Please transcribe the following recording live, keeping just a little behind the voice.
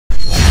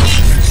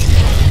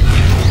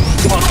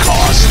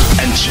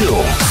and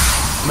Chill.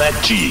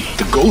 MacG,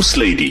 the Ghost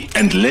Lady,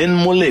 and Len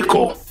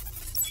Moleko.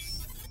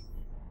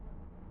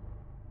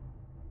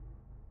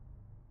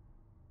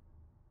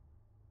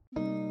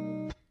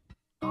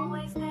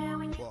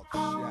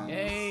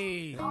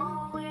 Hey,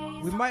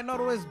 we might not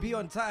always be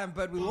on time,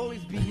 but we'll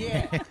always be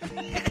here.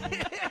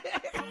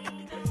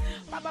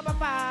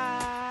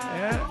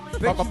 Yeah?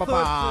 Bet you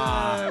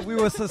thought, we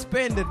were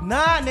suspended.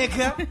 Nah,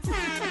 nigga.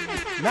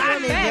 Nah,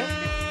 nigga.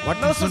 What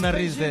no sooner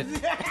is that?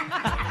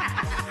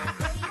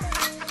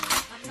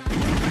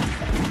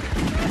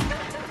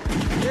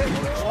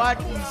 What?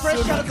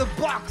 Fresh out of the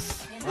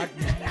box.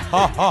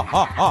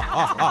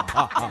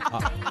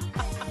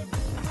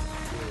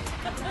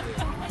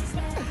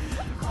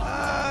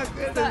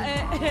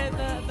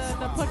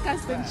 The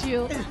podcast and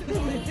chill.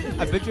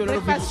 I bet you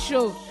Breakfast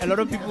show. a lot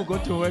of people go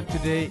to work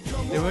today.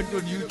 They went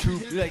on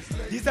YouTube. Like,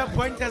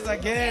 disappoint us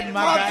again,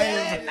 my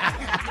guys.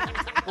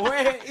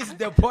 Where is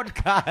the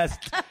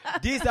podcast?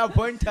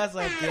 Disappoint us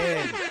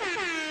again.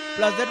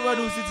 Plus, that one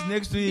who sits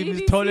next to him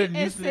is tall and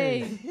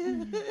useless.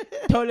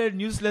 Tall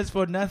and useless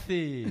for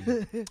nothing.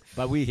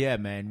 But we here,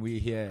 man. We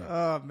here.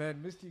 Oh,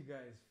 man. Missed you guys.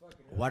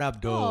 Fucking What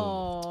up,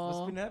 dog?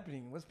 What's been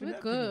happening? What's been We're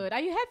happening? good. Are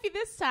you happy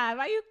this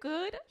time? Are you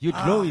good? You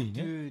glowing,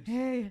 eh? Dude.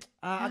 Hey.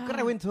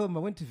 I went home. I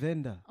went to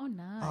Venda. Oh,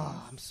 nice.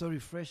 I'm so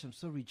refreshed. I'm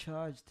so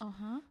recharged.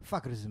 Uh-huh.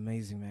 Fuck, it was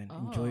amazing, man.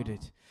 Enjoyed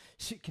it.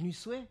 Shit, can you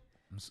swear?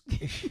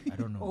 I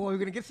don't know. Oh, we're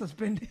going to get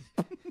suspended.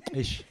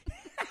 Ish.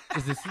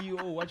 Is the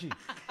CEO watching?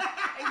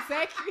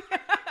 Exactly.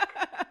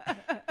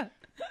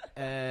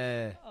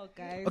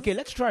 Okay,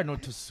 let's try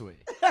not to swear.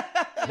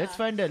 Let's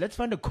find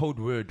a code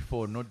word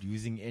for not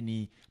using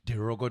any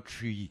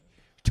derogatory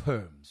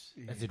terms,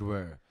 as it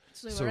were.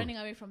 So we're running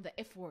away from the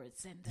F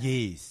words. And,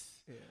 Yes.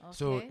 Okay.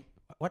 So,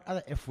 what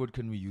other F word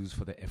can we use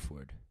for the F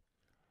word?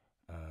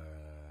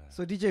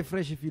 So, DJ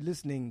Fresh, if you're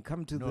listening,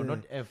 come to No,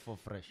 not F for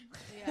fresh.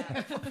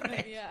 Yeah.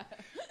 Yeah.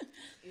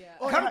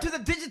 Yeah. Come to the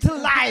digital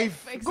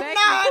life.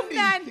 Exactly.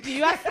 Kumnandi.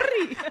 You are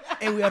free.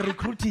 Hey, we are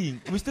recruiting.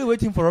 We're still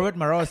waiting for Robert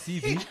Mara's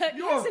CV.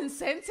 That's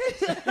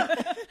incentive. I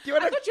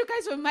thought you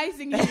guys were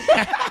mising him.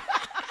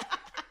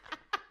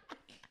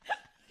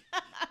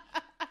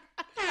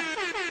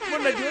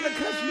 Muna, do you want to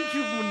crash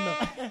YouTube,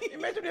 Muna?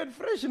 Imagine you had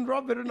Fresh and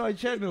Robert on our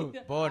channel.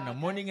 Bona,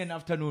 morning and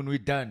afternoon, we're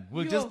done.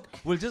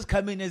 We'll just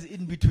come in as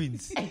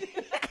in-betweens.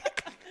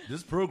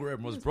 This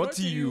program was brought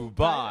to you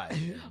by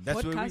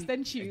Podcast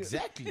and Chill.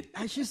 Exactly.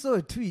 I actually saw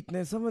a tweet.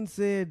 Now, someone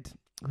said,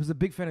 who's a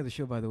big fan of the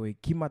show, by the way,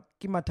 Kima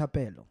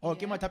Tapelo. Oh,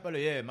 Kima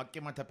Tapelo, yeah.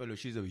 Kima Tapelo,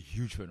 she's a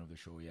huge fan of the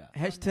show, yeah.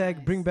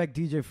 Hashtag bring back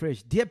DJ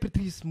Fresh. Dear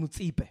Patrice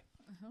Mutsipe,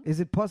 is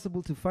it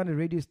possible to find a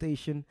radio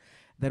station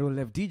that will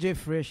have DJ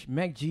Fresh,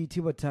 MacG,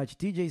 Tiwa Touch,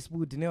 DJ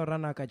Smooth, Dineo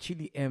Ranaka,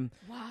 Chili M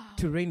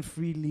to reign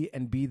freely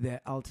and be their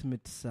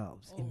ultimate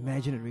selves?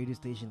 Imagine a radio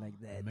station like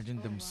that.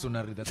 Imagine them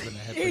sonary that's going to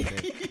happen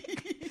there.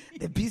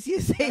 The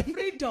BCSA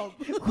Freedom.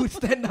 would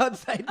stand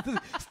outside the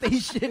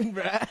station,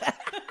 bruh.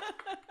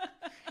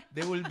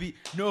 There will be,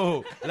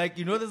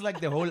 there's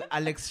like the whole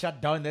Alex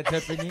shutdown that's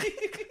happening.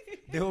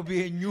 There will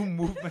be a new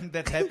movement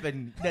that's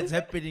happening.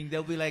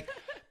 There'll be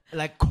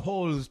like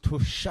calls to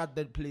shut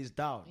that place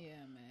down. Yeah,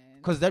 man.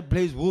 Because that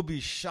place will be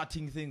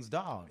shutting things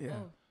down.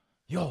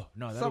 Yeah.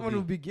 Someone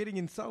will be getting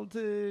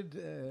insulted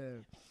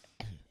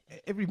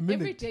every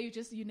minute. Every day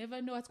you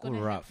never know what's going to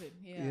Rough. happen.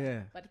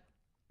 Yeah. But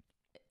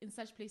in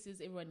such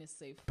places, everyone is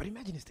safe. But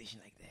imagine a station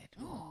like that.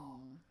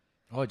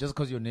 Oh, just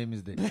because your name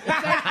is there.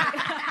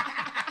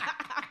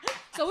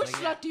 So which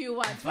slot do you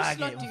want?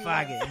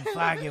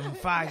 Mfage,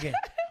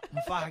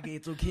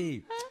 it's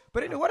okay.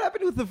 But anyway, what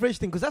happened with the Fresh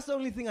thing? Because that's the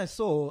only thing I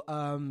saw.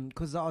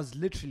 Because I was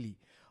literally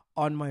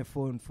on my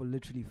phone for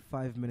literally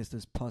 5 minutes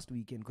this past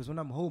weekend. Because when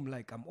I'm home,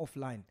 like I'm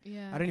offline.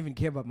 Yeah. I don't even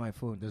care about my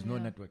phone. There's no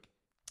network.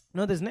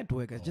 No, there's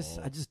network. I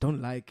just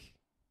don't like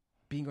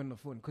being on the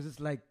phone because it's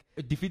like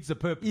It defeats the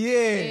purpose.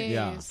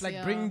 yeah, it's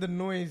like bringing the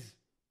noise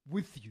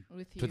with you.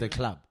 To the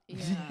club. Yeah.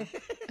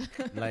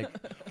 Like,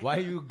 why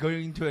are you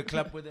going to a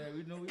club with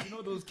you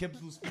know those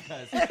capsule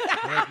speakers? Like,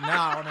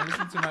 now I want to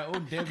listen to my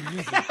own damn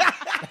music.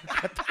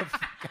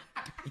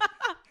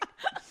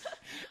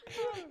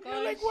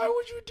 You're like, why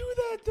would you do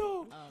that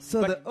though?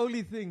 So the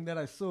only thing that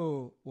I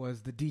saw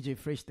was the DJ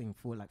Fresh thing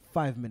for like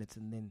 5 minutes,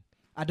 and then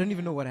I don't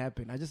even know what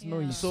happened. I just know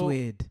he So-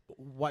 sweared.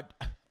 What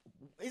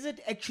is it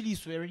actually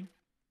swearing?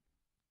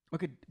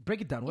 Okay,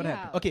 break it down. What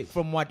happened? Okay,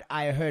 from what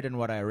I heard and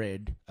what I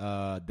read,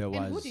 And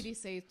who did he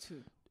say it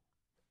to?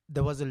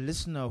 there was a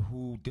listener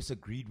who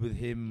disagreed with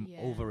him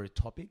over a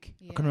topic.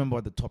 I Yeah. can't remember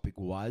what the topic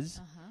was.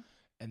 Uh-huh.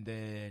 And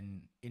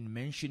then in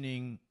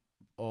mentioning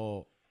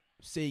or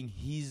saying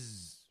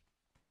his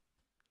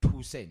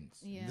 2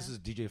 cents, Yeah. this is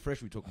DJ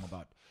Fresh we're talking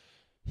about,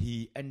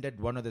 he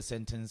ended one of the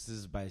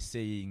sentences by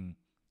saying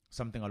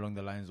something along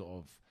the lines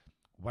of,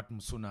 what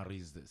Msunari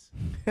is this?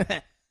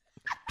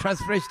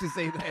 Trust Fresh to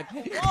say that.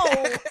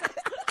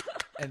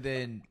 And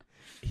then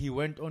he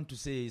went on to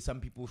say some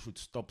people should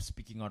stop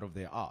speaking out of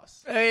their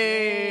ass.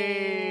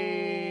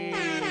 Hey.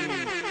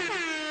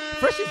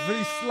 Fresh is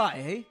very sly,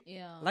 eh?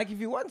 Yeah. Like if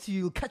he wants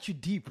you, he'll cut you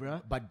deep,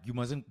 bruh. But you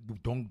mustn't.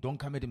 Don't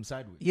come at him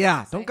sideways.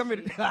 Yeah, don't come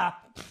in. Yeah.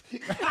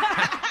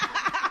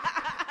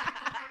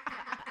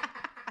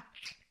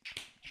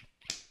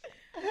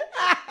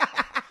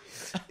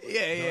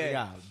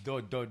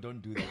 Don't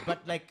do that. But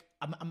like,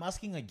 I'm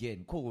asking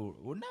again. Cool.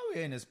 Well, now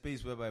we're in a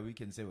space whereby we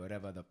can say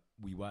whatever that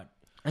we want.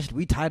 Actually,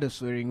 we tired of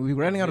swearing. We're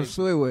running out of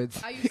swear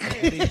words. Are you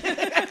serious?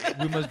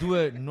 We must do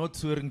a not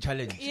swearing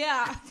challenge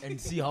Yeah. and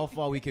see how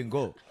far we can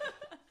go.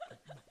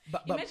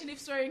 But Imagine if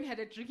swearing had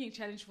a drinking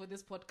challenge for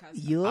this podcast.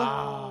 Yo.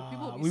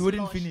 People would be we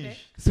wouldn't sloshed,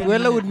 finish.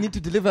 Suella would need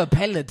to deliver a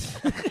pallet.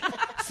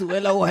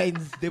 Suella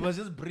wines. They must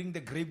just bring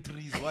the grape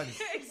trees once.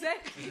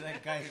 Exactly. It's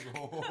like, guys,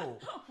 whoa.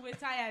 We're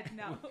tired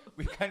now.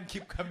 We can't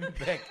keep coming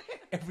back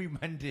every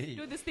Monday.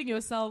 Do this thing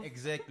yourself.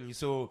 Exactly.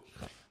 So,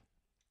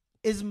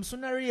 is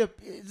Msunari?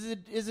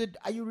 Is it?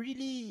 Are you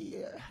really?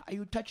 Are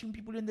you touching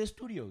people in their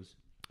studios?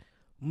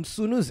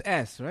 Msunu's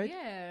ass, right?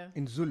 Yeah.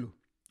 In Zulu.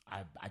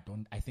 I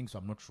don't. I think so.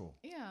 I'm not sure.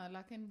 Yeah,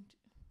 like in.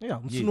 Yeah,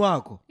 Msunu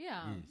wako.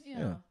 Yeah. Yes.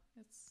 Yeah.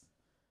 It's.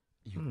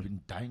 You've been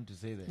dying to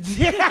say that.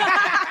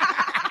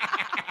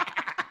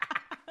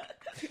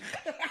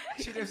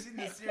 Should have seen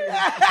the series.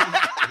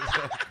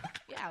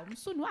 Yeah,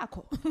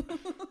 msunwako.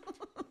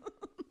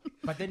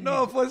 But then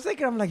No, for a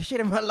second I'm like, shit,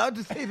 am I allowed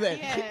to say that?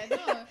 Yeah,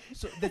 no.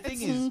 So the thing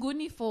It's is,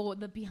 nguni for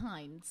the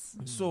behinds.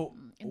 so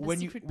in the when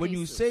you secret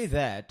places. say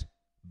that,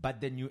 but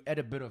then you add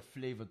a bit of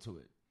flavor to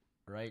it,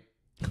 right?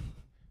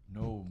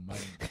 No, man.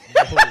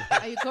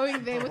 Are you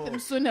going there with the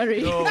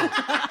msunari? No,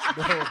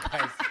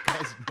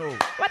 guys, no.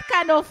 What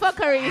kind of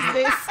fuckery is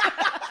this?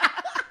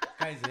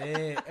 Guys,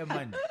 hey,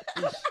 man.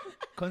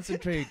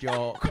 Concentrate,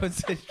 y'all.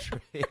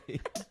 Concentrate.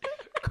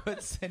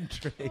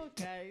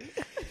 Okay.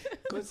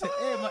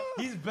 Hey, man,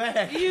 he's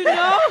back. You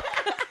know?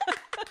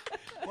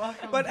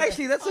 But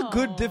actually, that's a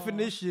good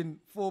definition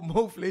for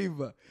Mo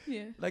Flavor.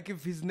 Yeah. Like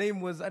if his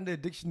name was under a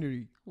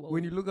dictionary, Whoa.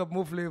 when you look up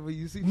Mo Flavor,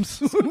 you see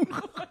Msun.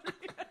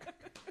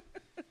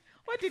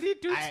 What did he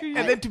do to you?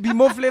 And then to be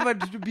Mo Flavor,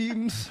 to be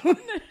Msun.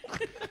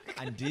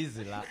 And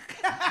diesel.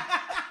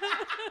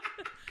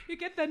 You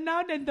get the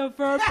noun and the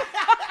verb.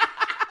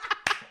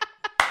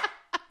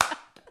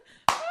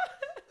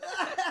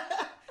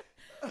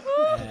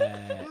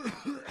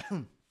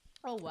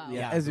 Oh wow.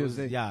 As you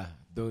say.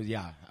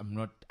 I'm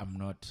not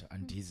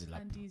anti-diesel.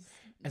 Aunties.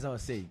 As I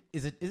was saying,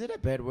 is it a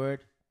bad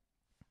word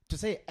to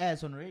say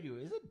ass on radio?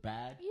 Is it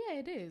bad? Yeah,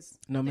 it is.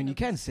 No, I mean, you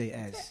can say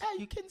ass.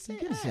 You can say You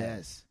can say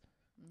ass.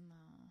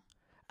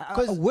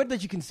 No. A word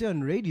that you can say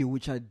on radio,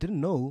 which I didn't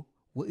know,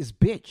 is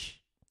bitch.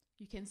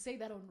 You can say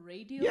that on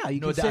radio? Yeah, you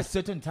No, can there are say.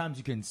 certain times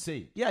you can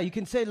say. Yeah, you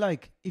can say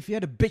like, if you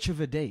had a bitch of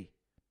a day,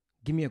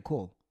 give me a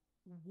call.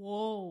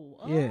 Whoa.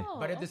 Yeah. Oh,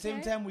 But at the same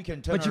okay. time, we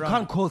can turn But you around.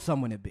 can't call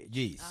someone a bitch.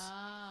 Yes.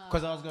 Ah,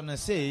 Because I was going to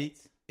say, right.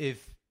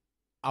 if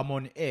I'm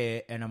on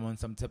air and I'm on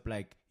some tip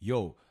like,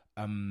 yo,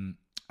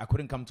 I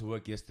couldn't come to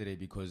work yesterday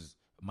because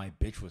my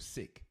bitch was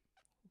sick.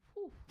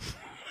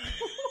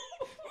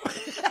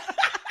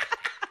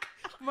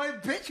 My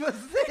bitch was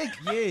sick.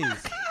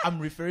 Yes. I'm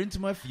referring to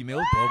my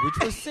female dog, which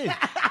was sick.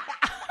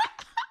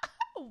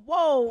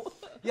 Whoa.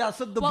 Yeah,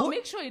 so the Well, boy.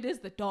 make sure it is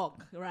the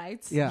dog,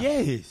 right? Yeah.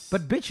 Yes.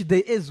 But bitch,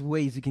 there is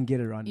ways you can get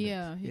around it.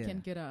 Yeah, you can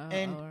get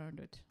around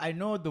it. I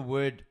know the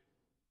word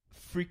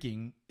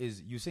freaking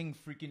is, you're saying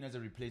freaking as a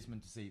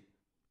replacement to say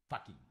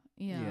fucking,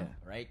 Yeah.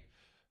 right?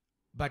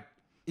 But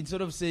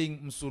instead of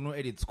saying msono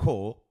at its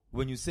core,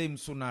 when you say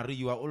msonari,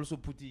 you are also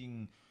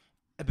putting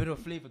a bit of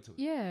flavor to it.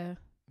 Yeah.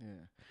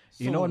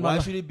 So You know, why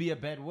should it be a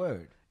bad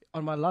word?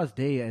 On my last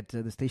day at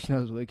the station I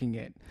was working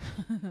at,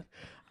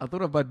 I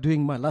thought about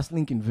doing my last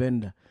link in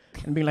Venda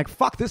and being like,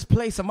 fuck this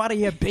place, I'm out of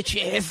here,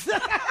 bitches.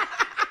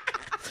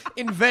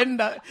 In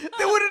Venda.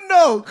 They wouldn't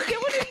know. They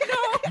wouldn't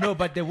know. No,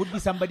 but there would be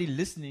somebody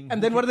listening.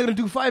 And then what are they going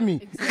to do? Fire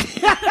me?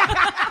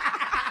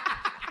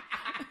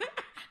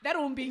 That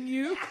won't be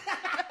you.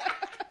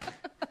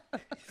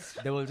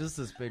 They will just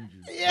suspend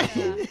you. Yeah.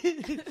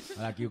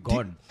 Like you're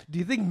gone. Do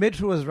you think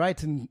Metro was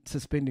right in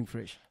suspending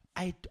Fresh?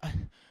 I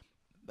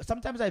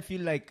sometimes I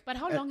feel like. But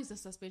how long is the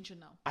suspension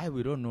now?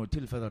 We don't know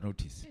till further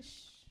notice.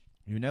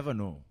 You never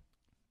know.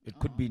 It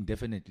could be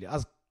indefinitely.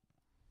 Ask.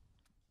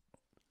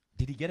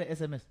 Did he get an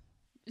SMS?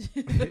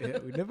 Yeah,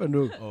 we never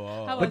know.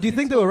 How But was do you it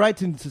think they were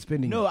right in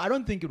suspending No, him? I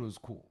don't think it was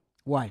cool.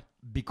 Why?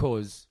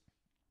 Because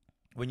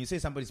when you say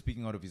somebody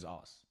speaking out of his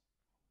ass,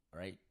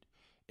 right?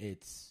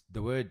 It's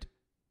the word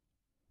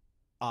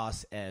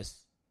ass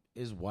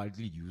is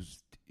widely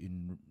used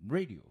in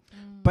radio.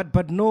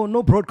 But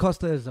no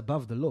broadcaster is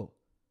above the law.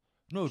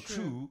 No,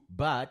 true.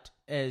 But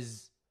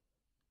as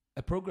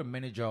a program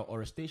manager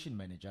or a station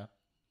manager,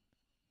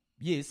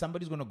 yes,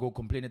 somebody's going to go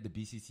complain at the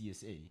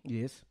BCCSA.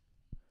 Yes.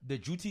 The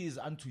duty is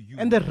unto you.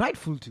 And they're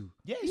rightful to.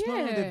 yes, no,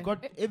 Yeah. they've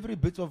got every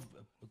bit of.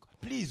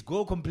 Please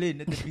go complain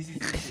at the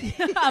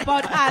BCCSA.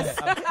 About us.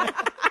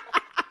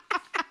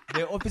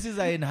 Their offices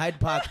are in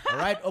Hyde Park,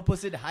 right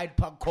opposite Hyde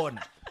Park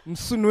corner.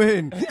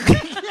 Msunwen.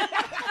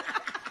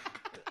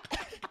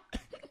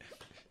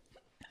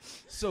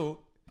 So,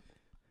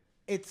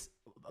 it's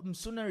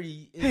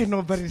Msunari is... Hey,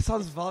 no, but it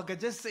sounds vulgar.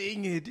 Just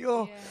saying it,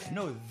 yo.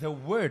 No, the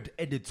word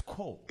at its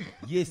core,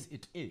 yes,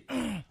 it is.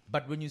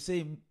 But when you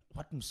say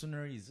what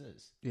Msunari is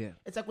this,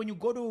 it's like when you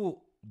go to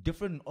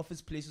different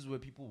office places where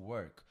people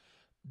work,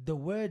 the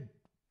word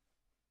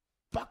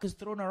fuck is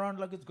thrown around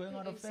like it's going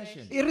out of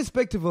fashion.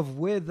 Irrespective of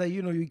whether,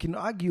 you can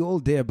argue all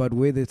day about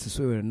whether it's a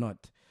swear or not.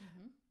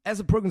 As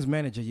a programs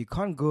manager, you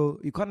can't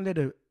let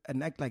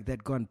an act like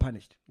that go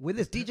unpunished.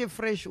 Whether it's DJ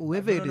Fresh or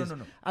whoever it is. No.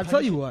 I'll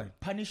tell you why.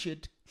 Punish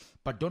it,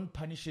 but don't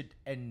punish it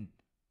and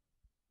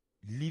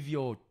leave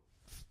your,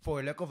 for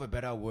a lack of a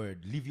better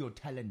word, leave your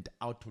talent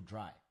out to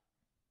dry.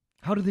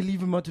 How do they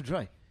leave him out to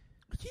dry?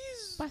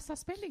 By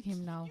suspending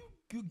him now.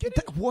 You get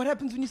what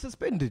happens when you're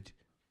suspended?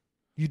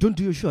 You don't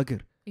do your show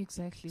again.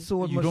 Exactly.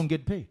 So you don't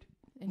get paid.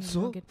 And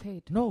you don't get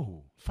paid.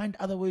 No. Find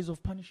other ways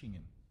of punishing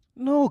him.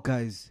 No,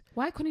 guys.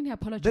 Why couldn't he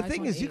apologize? The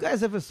thing is, you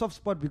guys have a soft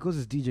spot because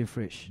it's DJ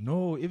Fresh.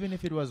 No, even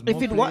if it was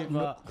If it was-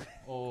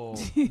 or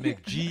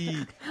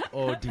MacG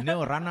or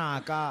Dineo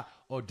Ranaka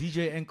or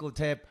DJ Ankle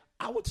Tap,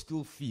 I would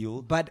still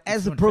feel. But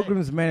as a not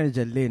programs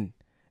manager, Lynn,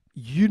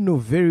 you know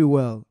very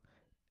well,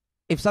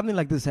 if something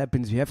like this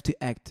happens, you have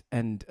to act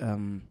and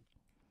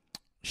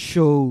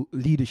show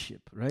leadership,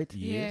 right?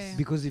 Yes.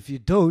 Because if you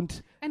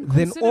don't, and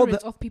then all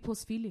considerate of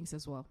people's feelings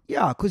as well.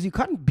 Yeah, because you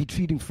can't be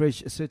treating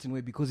Fresh a certain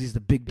way because he's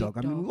the big dog.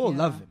 I mean, we all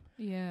love him.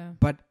 Yeah.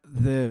 But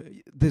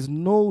there's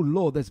no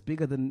law that's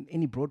bigger than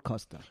any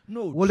broadcaster.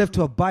 No, we'll have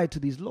to abide to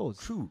these laws.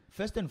 True.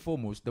 First and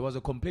foremost, there was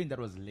a complaint that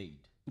was laid.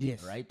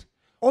 Yes. Right?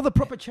 All the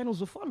proper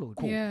channels were followed.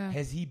 Cool. Yeah.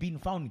 Has he been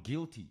found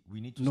guilty?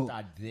 We need to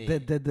start there.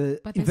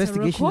 The But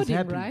investigation is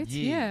happening. right?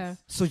 Yes. Yeah.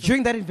 So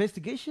during that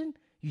investigation,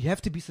 you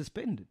have to be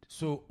suspended.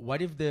 So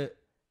what if the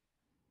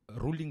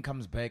ruling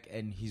comes back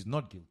and he's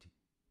not guilty?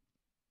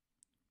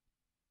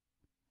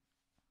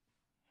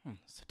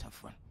 It's a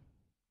tough one.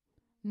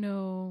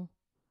 No.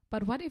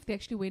 But what if they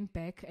actually went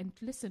back and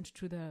listened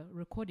to the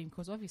recording?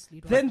 Because obviously...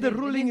 it was Then the played,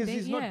 ruling and is then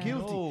he's they- not yeah.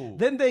 guilty. No.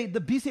 Then the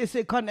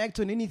BCSA can't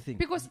act on anything.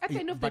 Because at the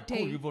end of the But Cole,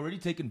 day... you've already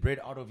taken bread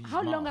out of his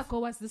How long mouth. ago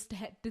was this?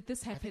 Did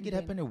this happen? I think it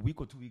then? happened a week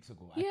or 2 weeks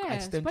ago. I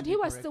Yes, stand but to he be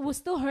was corrected. we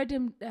still heard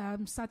him.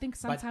 I think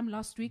sometime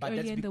last week, But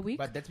earlier that's in the week.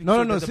 But that's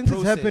No. there's a Since it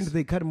happened, process.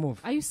 they cut him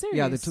off. Are you serious?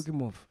 Yeah, they took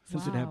him off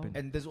since it Wow. happened.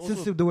 And there's also...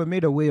 Since they were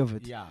made aware of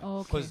it. Yeah. Oh,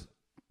 okay. Because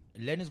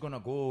Len is going to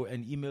go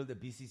and email the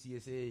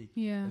BCCSA.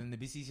 Yeah. And the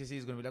BCCSA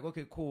is going to be like,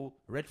 okay, cool.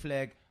 Red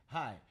flag.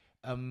 Hi.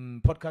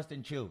 Podcast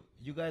and chill.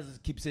 You guys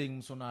keep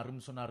saying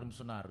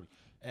Msonaru.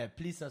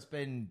 Please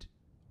suspend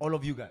all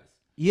of you guys.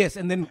 Yes,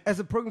 and then as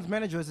a programs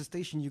manager, as a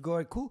station, you go,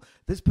 "Right, cool,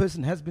 this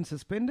person has been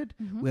suspended.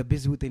 We're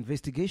busy with the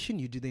investigation.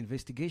 You do the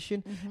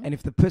investigation. And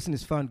if the person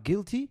is found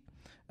guilty,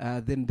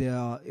 then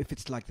if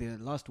it's like their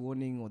last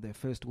warning or their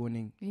first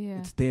warning, Yeah.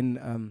 it's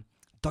then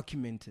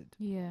documented.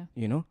 Yeah.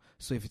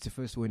 So if it's a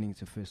first warning,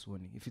 it's a first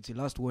warning. If it's a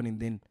last warning,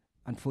 then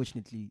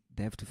unfortunately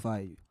they have to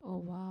fire you. Oh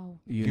wow.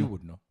 You know?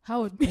 would know.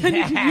 How would you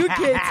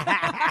get?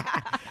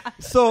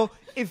 So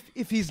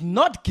if he's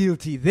not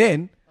guilty,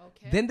 then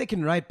Okay. then they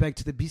can write back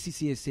to the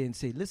BCCSA and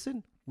say,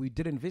 listen, we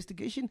did an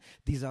investigation.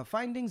 These are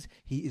findings.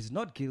 He is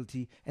not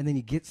guilty, and then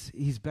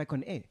he's back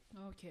on air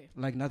Okay.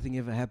 like nothing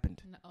ever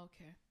happened.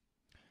 Okay.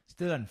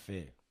 Still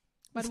unfair.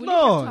 But It's will you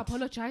have to not.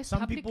 apologize Some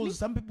publicly?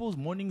 people's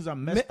mornings are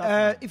messed up.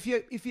 now.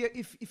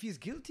 If he's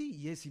guilty,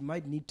 yes, he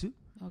might need to.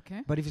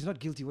 Okay. But if he's not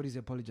guilty, what is he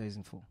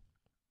apologizing for?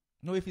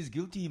 No, if he's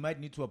guilty, he might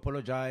need to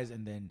apologize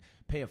and then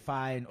pay a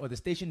fine, or the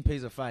station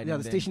pays a fine. Yeah, and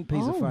the then- station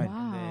pays a Oh, fine.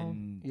 wow.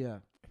 And then Yeah.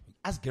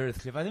 ask Gareth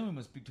Cliff. I think we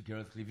must speak to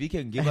Gareth Cliff. He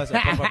can give us a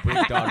proper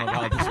breakdown of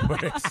how this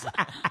works.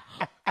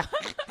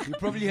 He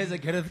probably has a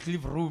Gareth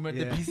Cliff room at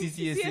Yeah. the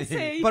BCCSA.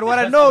 CSA. But what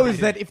I know is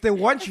that if they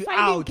want you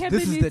Finding out,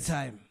 this is the cabinets.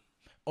 time.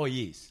 Oh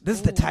yes. This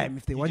is the time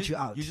if they want you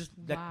out. You just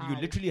you Wow.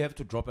 literally have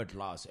to drop a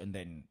glass and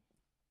then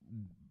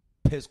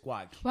piss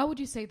quack. Why would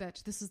you say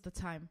that? This is the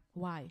time.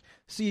 Why?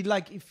 See,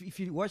 like if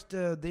you watched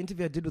the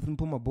interview I did with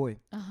Mpuma Boy,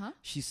 Uh-huh.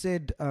 she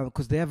said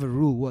because they have a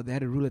rule. Well, they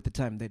had a rule at the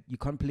time that you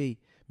can't play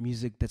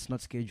music that's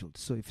not scheduled.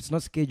 So if it's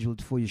not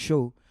scheduled for your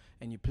show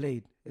and you play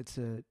it, it's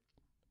a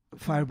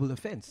fireable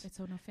offense. It's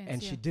an offense.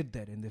 And yeah. she did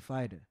that, and they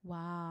fired her.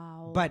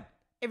 Wow. But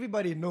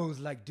everybody knows,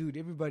 like, dude,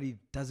 everybody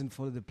doesn't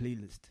follow the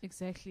playlist.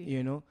 Exactly.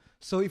 You know.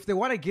 So if they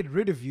want to get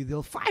rid of you,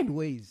 they'll find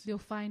ways. They'll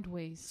find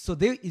ways. So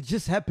it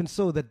just happened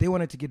so that they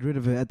wanted to get rid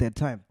of her at that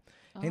time.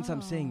 Hence,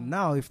 I'm saying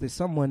now, if there's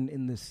someone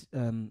in this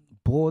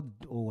board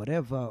or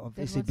whatever of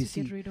That wants to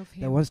SABC get rid of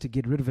him. that wants to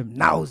get rid of him,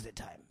 now's the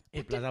time.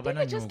 Didn't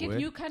they just get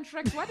new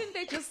contracts? Why didn't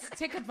they just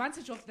take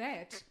advantage of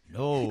that?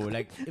 No,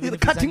 like even They're if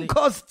it's cutting something-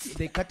 costs.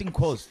 They're cutting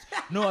costs.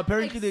 No,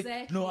 apparently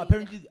Exactly.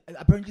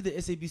 apparently the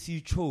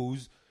SABC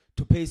chose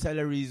to pay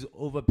salaries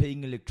over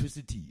paying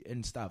electricity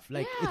and stuff.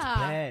 Like it's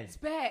bad. It's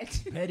bad. It's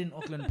bad in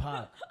Auckland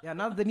Park. Yeah,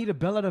 now they need a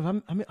bailout of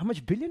how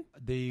much billion?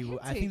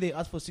 I think they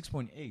asked for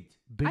 6.8.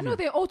 I know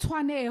they owe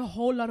Twane a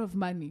whole lot of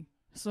money.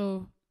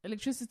 So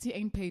electricity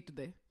ain't paid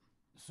there.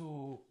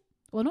 So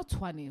Well, not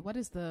Twane. What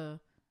is the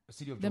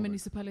City of the Joburg,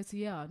 municipality?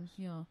 Yeah.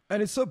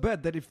 And it's so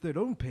bad that if they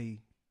don't pay,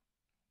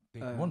 they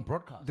won't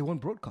broadcast. they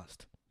won't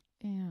broadcast.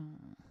 Yeah.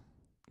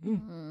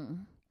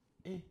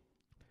 Eh.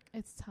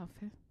 It's tough.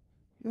 Eh?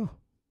 Yo,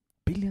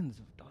 billions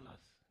of dollars.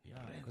 Yeah,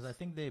 because I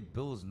think their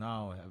bills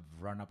now have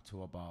run up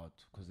to about,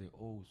 because they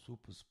owe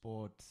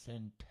Supersport,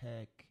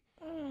 Centec,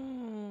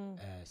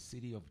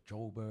 City of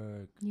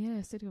Joburg.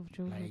 Yeah, City of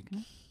Joburg. Like, No?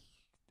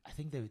 I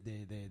think their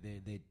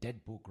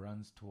debt book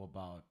runs to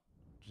about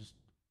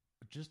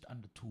just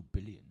under 2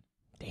 billion.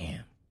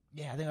 Damn.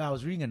 Yeah, I think I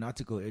was reading an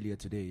article earlier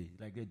today.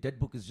 Like the debt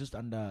book is just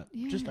under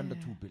 2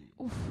 billion.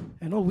 Oof.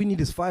 And all we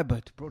need is fiber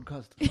to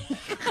broadcast.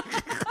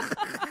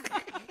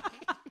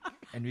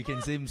 And we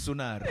can say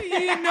Msunar.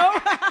 You know?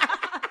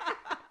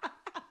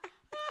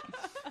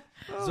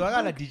 So I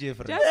got a DJ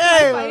for Just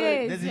it. like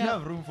yes, There's yeah.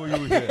 enough room for you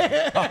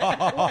here.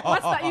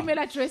 What's the email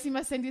address you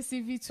must send your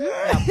CV to?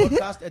 Yeah,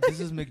 podcast at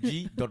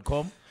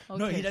thisismacg.com.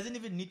 No, Okay. he doesn't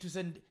even need to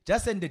send.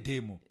 Just send the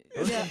demo.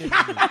 Don't Yeah. send the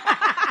email.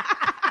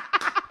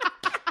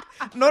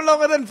 No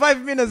longer than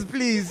 5 minutes,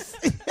 please.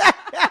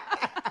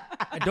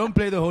 And don't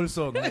play the whole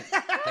song. Like,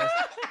 just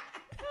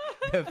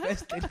the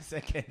first 30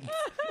 seconds.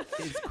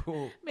 It's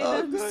cool. May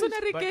Oh, the gosh.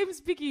 Sunari But-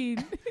 games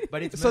begin.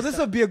 But it's So messed this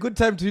up. would be a good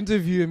time to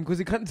interview him because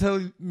he can't tell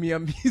me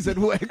he's at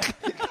work.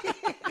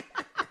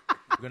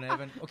 We're gonna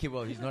have okay,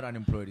 well, he's not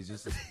unemployed. He's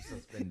just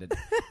suspended.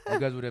 You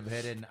guys would have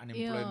had an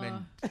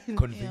unemployment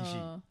convention.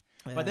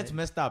 Yeah. But that's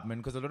messed up, man,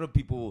 because a lot of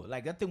people,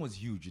 like, that thing was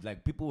huge.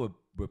 Like, people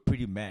were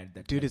pretty mad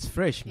that Dude, it's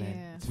fresh, man.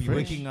 Yeah. It's we fresh.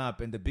 waking up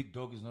and the big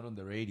dog is not on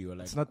the radio.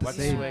 Like, It's not the what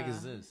same. swag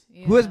is this?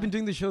 Yeah. Who has been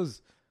doing the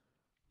shows?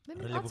 They've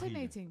been Relevant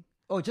alternating.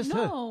 Oh, just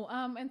her. No,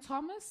 and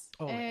Thomas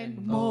and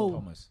Mo Mo.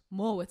 Thomas.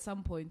 Mo at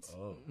some point.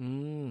 Oh. Yeah,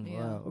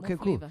 Wow. more Okay,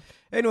 cool. flavor.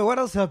 Anyway, what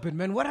else happened,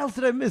 man? What else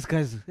did I miss,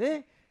 guys?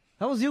 Eh?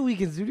 How was your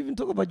weekends? Did we even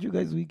talk about you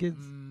guys' weekends?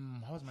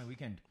 How was my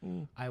weekend?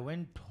 I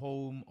went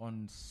home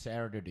on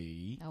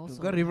Saturday. I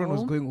also God, everyone was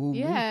home. going home.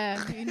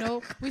 Yeah, you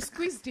know, we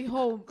squeezed it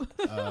home.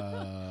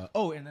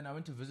 And then I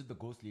went to visit the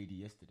ghost lady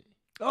yesterday.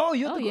 Oh,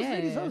 you're at Oh, the ghost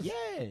lady's yeah. house?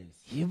 Yes.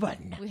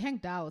 Even. We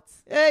hanged out.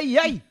 Hey,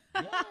 yay.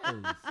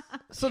 Yes.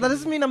 So that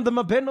doesn't mean I'm the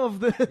Mabena of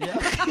the...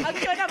 I'm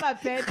going on my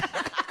bed.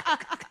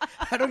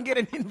 I don't get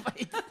an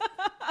invite.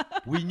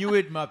 We knew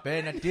it,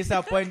 Mabena.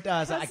 Disappoint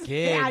us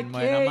again,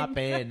 man.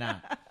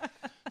 Mabena.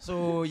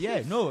 So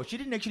yeah, no, she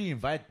didn't actually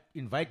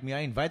invite me. I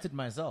invited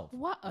myself.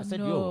 What? I said,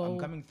 No. yo, I'm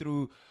coming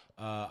through.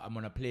 I'm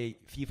gonna play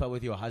FIFA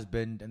with your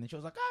husband, and then she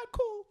was like,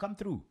 cool, come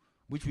through.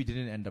 Which we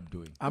didn't end up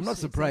doing. I'm not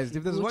surprised.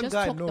 If there's we'll one just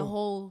guy I talk know... the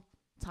whole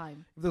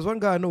time. If there's one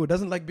guy I know who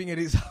doesn't like being at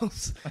his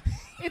house...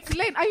 It's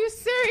late. Are you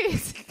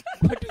serious?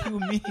 What do you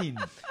mean?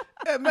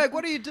 Hey, Meg,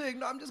 what are you doing?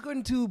 No, I'm just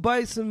going to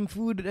buy some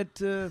food at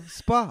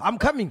Spa. I'm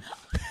coming.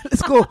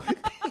 Let's go.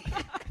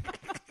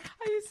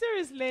 Are you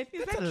serious, Len?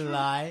 Is That's that a true?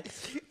 lie.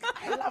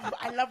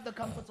 I love the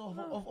comforts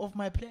of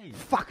my place.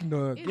 Fuck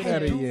no. Is Get it?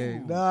 out of do.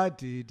 here. Nah,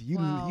 dude.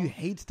 Wow. You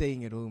hate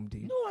staying at home,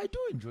 dude. No, I do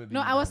enjoy being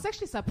No, I at was home.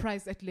 actually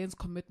surprised at Len's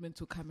commitment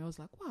to come. I was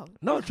like, wow,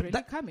 No, he's really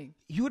that- coming.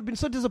 You would have been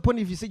so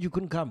disappointed if you said you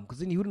couldn't come because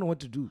then you wouldn't know what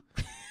to do.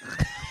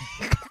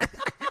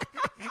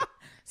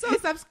 So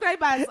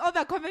subscribers, all the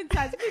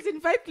commenters, please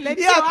invite Len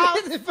to your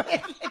house.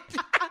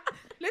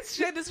 Let's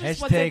share this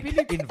responsibility.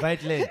 Hashtag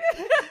invite Len.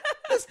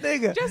 This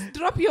nigga. Just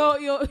drop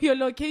your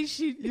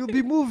location. You'll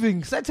be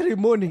moving Saturday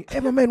morning. Hey,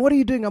 my man, what are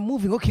you doing? I'm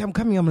moving. Okay, I'm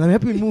coming. I'm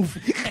happy to move.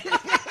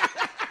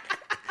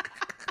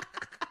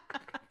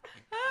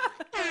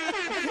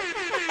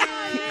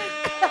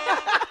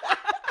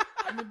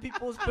 I'm a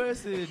people's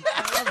person.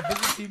 I love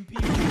visiting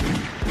people.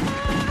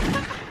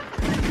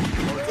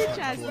 Teach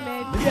us,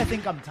 Len. Maybe I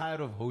think I'm tired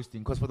of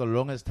hosting because for the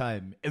longest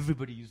time,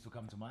 everybody used to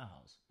come to my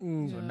house. So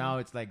Yeah. now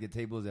it's like the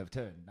tables have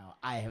turned. Now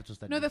I have to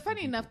start. No, the visiting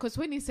funny enough, people. because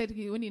when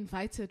he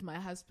invited my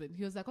husband,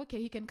 he was like, okay,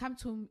 he can come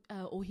to,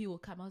 or he will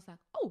come. I was like,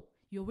 oh,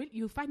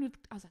 you're fine with,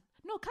 I was like,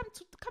 no, come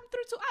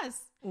through to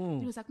us.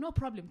 He was like, no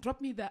problem,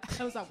 drop me there.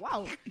 I was like,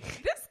 wow,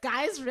 this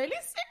guy is really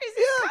serious.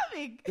 He's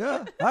coming.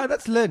 Yeah. Ah,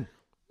 that's Len.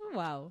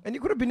 Wow. And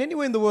you could have been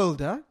anywhere in the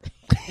world, huh?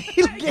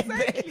 He'll get there.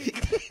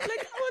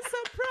 Like, I was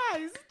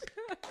surprised.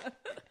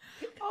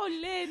 Oh,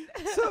 Len.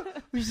 So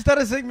we should start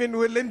a segment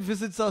where Len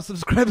visits our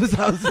subscribers'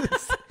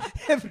 houses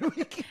every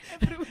week.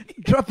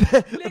 Drop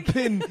a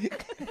pin.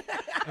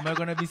 Am I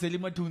gonna be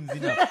Selima Tunzi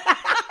now?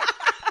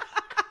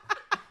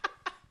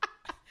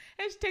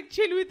 Hashtag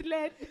chill with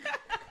Len.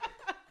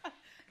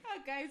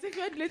 Guys, if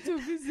you want Len to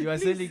visit, You are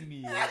please. selling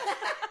me.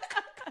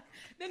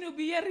 Then we'll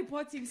be here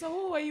reporting. So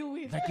who were you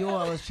with? Like, yo,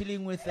 I was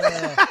chilling with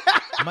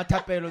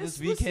Matapelo this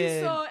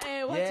weekend. So, what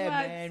Yeah, was?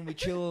 man, we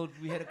chilled.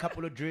 We had a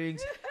couple of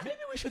drinks. Maybe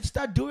we should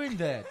start doing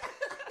that.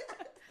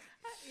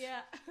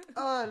 Yeah.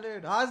 Oh,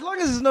 Len. As long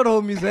as it's not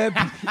home, he's happy.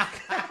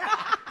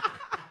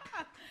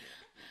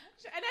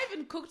 And I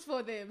even cooked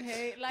for them,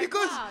 hey? Like,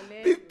 Because wow,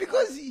 Len.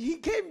 because he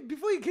came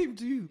before he came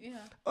to you. Yeah.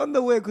 On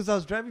the way, because I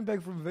was driving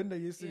back from Venda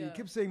yesterday, Yeah. he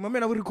kept saying, "My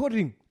man, are we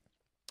recording?"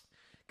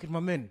 Kid, my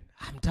man,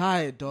 I'm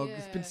tired, dog.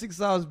 It's been Yeah. 6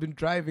 hours, been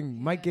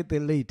driving. Might get there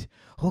late.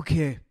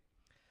 Okay.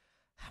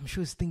 I'm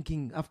sure he's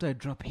thinking after I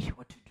drop, hey,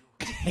 what to do?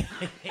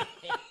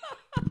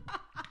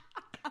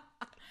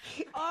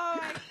 Oh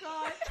my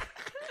God.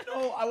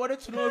 No, I wanted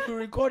to know if we're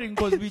recording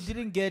because we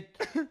didn't get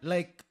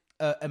like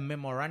a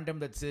memorandum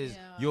that says, Yeah.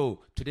 "Yo,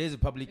 today is a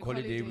public A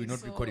holiday. holiday, We're not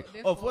so recording." Oh,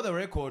 therefore- for the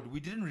record, we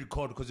didn't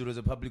record because it was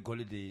a public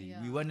holiday.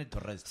 Yeah. We wanted to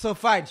rest. So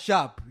fine,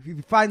 sharp. If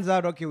he finds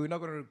out, okay, we're not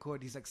going to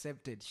record, he's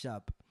accepted,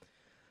 sharp.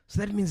 So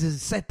that means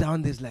he's sat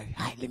down, there's like,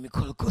 hi, let me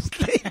call Ghost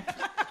Lady.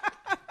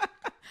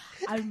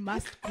 I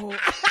must go.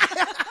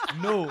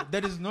 No,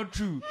 that is not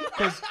true.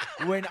 Because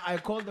when I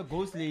called the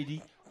ghost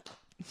lady,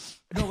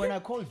 when I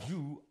called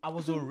you, I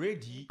was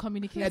already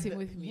Communicating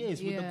with me.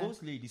 Yes, with the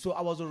ghost lady. So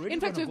I was already. In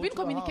fact, gonna we've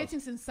go been to her communicating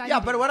house. since Sunday. Yeah,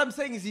 but what I'm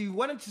saying is he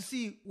wanted to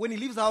see when he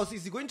leaves the house,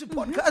 is he going to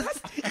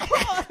podcast?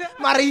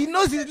 Mara, he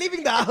knows he's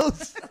leaving the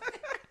house.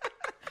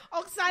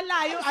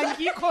 Oksalayo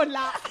angikho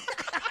la.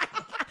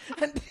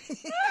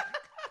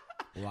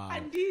 Wow.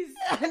 And this.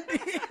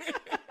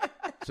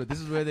 So this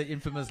is where the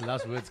infamous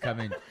last words come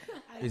in.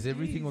 Is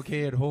everything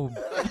okay at home?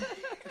 Oh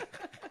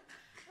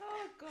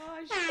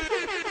gosh.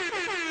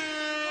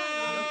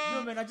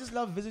 No, man, I just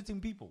love visiting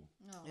people.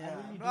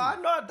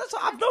 No, that's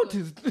what I've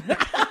noticed.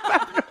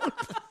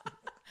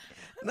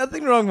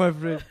 Nothing wrong, my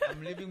friend.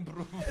 I'm living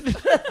proof.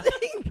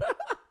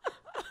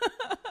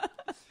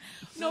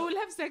 No, we'll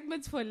have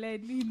segments for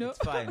Len, you know. It's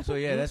fine. So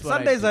yeah, that's what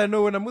Sundays I I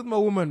know when I'm with my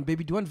woman,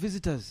 baby, do you want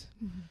visitors?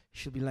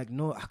 She'll be like,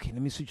 no, okay,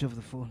 let me switch off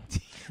the phone.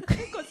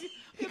 Because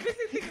you're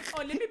busy thinking,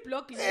 oh, let me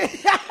block you.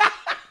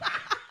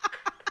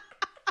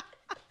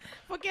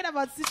 Forget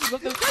about switching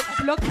off the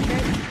phone. Block you.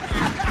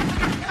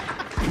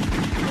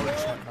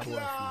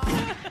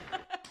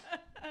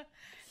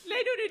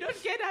 Later, you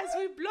don't get us.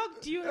 We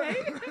blocked you,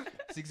 hey?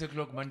 6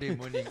 o'clock Monday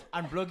morning.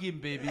 Unblock him,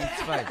 baby.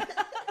 It's fine.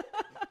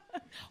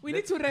 We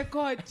need to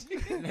record.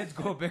 Let's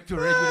go back to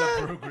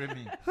regular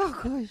programming. Oh,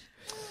 gosh.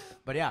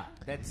 But yeah,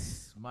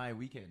 that's my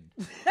weekend.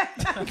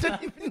 I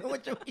don't even know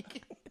what you're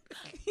weekend.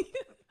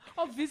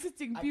 Of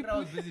visiting I people.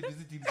 was busy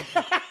visiting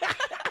people.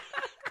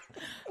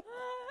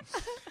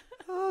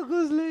 Oh,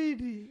 Ghost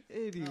Lady.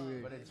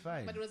 Anyway. But it's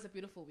fine. But it was a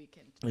beautiful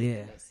weekend.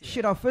 Yeah. Yes,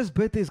 Shit, our first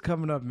birthday is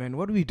coming up, man.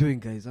 What are we doing,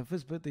 guys? Our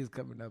first birthday is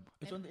coming up.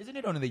 Isn't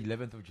it on the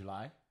 11th of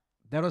July?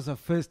 That was our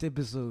first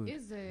episode.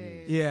 Is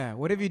it? Yeah,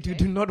 whatever you do,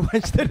 Okay. do not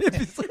watch that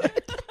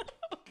episode.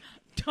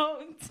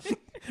 Don't.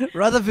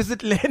 Rather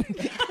visit Len. Rather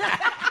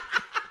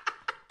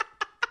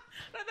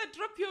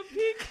drop your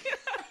pic.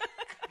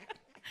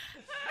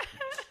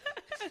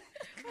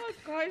 Oh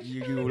gosh.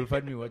 You will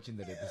find me watching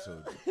that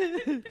episode.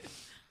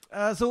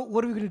 So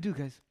what are we going to do,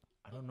 guys?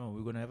 I don't know.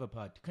 We're gonna have a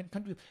party.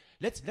 Can't we?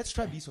 Let's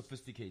try be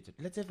sophisticated.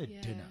 Let's have a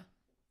dinner,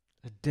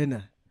 A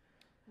dinner.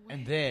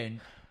 and then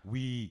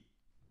we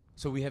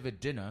have a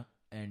dinner,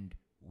 and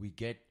we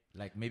get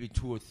like maybe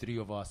 2 or 3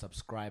 of our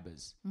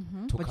subscribers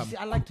to But you come. see,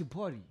 I like to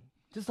party.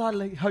 Just how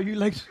you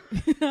like to.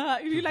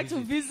 You like to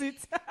visit.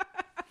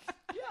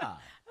 Yeah.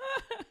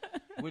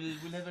 we'll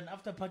have an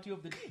after party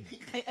of the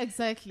day.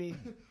 Exactly.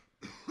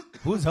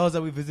 Whose house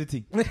are we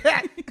visiting?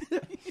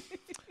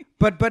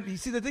 But you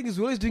see, the thing is,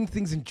 we're always doing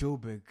things in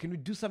Joburg. Can we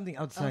do something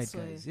outside,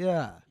 Elsewhere. guys?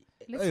 Yeah.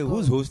 Let's Hey, go.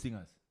 who's hosting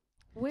us?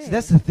 Where? See,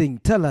 that's the thing.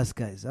 Tell us,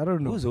 guys. I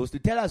don't know. Who's hosting?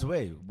 Tell us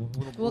where.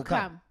 We'll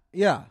come.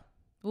 Yeah.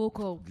 We'll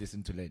go.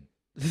 Listen to Len.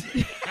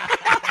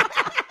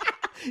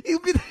 You'll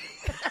be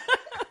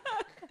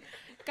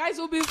Guys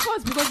will be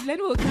forced because Len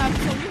will come,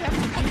 so we have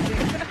to be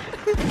there.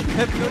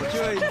 have no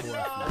choice.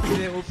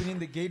 They're opening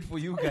the gate for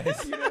you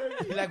guys.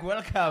 You're like,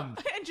 welcome.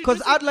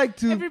 Because I'd like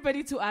to.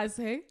 everybody to us,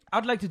 hey?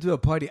 I'd like to do a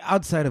party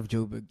outside of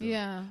Joburg. Though.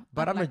 Yeah.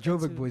 But I'd I'm like a that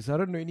Joburg too. boy, so I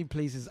don't know any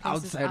places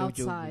Places outside of Joburg.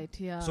 outside,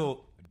 yeah.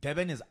 So,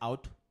 Devon is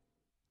out.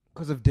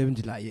 Because of Devon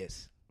July,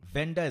 yes.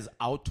 Venda is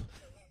out.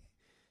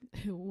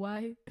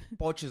 Why?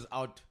 Poch is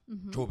out.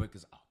 Joburg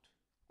is out.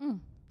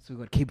 So we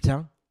got Cape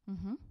Town,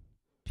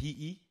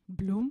 PE.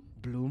 Bloom.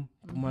 Bloom,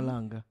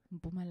 Mpumalanga.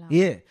 Mpumalanga.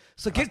 Yeah.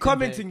 So get Rustenburg.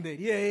 commenting there.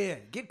 Yeah.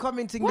 Get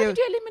commenting Why there. did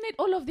you eliminate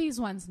all of these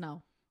ones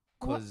now?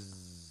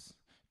 Because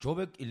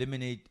Joburg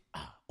eliminate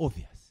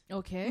obvious.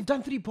 Okay. We've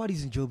done 3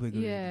 parties in Joburg.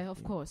 already. Yeah,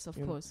 of course.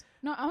 You know. course.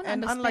 No, I want to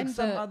And understand unlike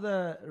some the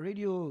other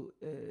radio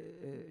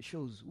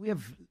shows, we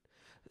have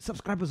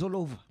subscribers all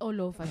over. all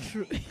over.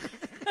 True.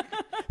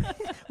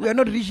 We are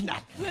not regional.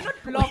 We're not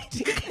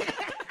blocked.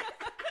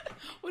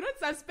 We're not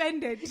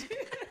suspended.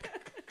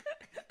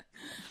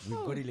 We've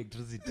got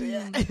electricity.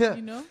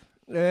 You know?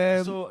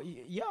 So,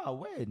 yeah,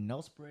 where?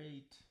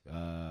 Nelspruit.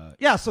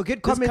 yeah, so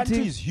get This country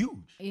commenting. is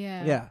huge.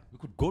 Yeah. Yeah. We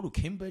could go to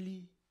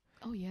Kimberley.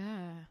 Oh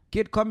yeah.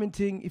 Get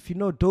commenting if you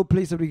know dope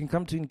place that we can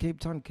come to in Cape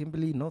Town,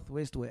 Kimberley,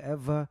 Northwest,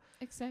 wherever.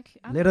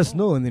 Exactly. Let us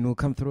know and then we'll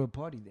come through a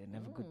party there and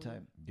have a good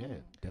time. Yeah,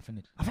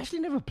 definitely. I've actually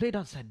never played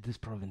outside this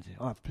province.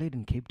 Oh, I've played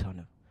in Cape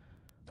Town.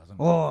 Doesn't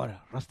Oh,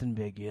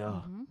 Rustenburg, yeah.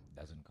 Mm-hmm.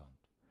 Doesn't count.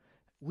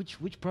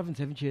 Which province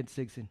haven't you had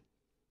sex in?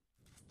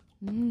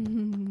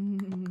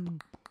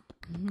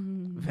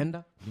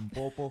 Venda?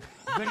 Limpopo.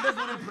 Venda's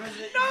not a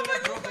president. No, but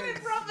it's not a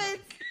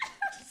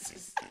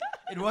province.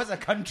 It was a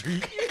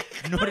country,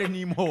 not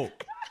anymore.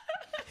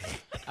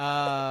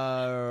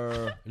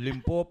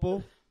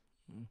 Limpopo.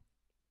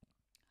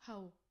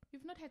 How?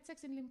 You've not had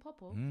sex in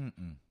Limpopo?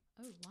 Mm-mm.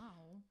 Oh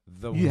wow.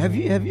 The Have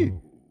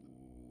you?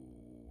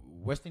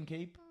 Western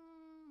Cape.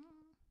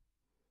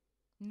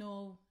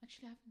 No,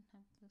 actually, I haven't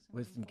had sex in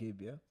Western Limpopo.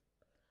 Cape, yeah.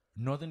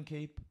 Northern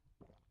Cape.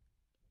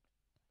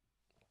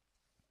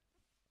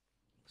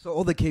 So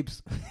all the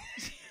capes.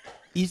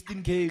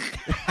 Eastern Cape.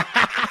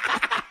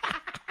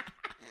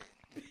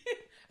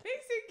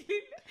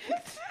 Basically.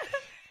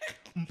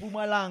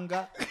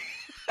 Mpumalanga.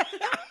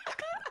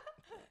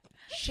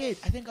 Shit,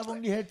 I think I've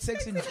only had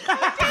sex in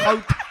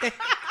Gauteng.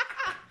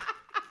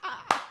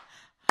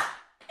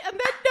 And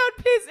then don't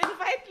please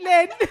invite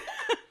Len.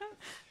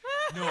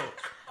 No,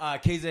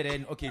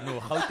 KZN. Okay, no,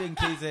 Gauteng,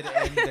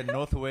 KZN, the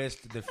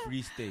Northwest, the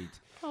Free State.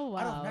 Oh,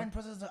 Out of wow. 9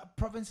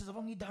 provinces, I've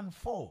only done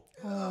 4.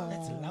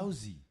 That's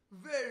lousy.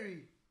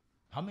 Very.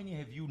 How many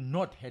have you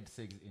not had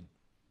sex in?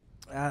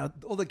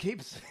 All the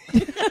capes.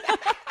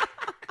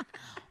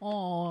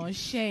 Oh,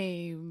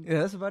 shame. Yeah,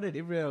 that's about it.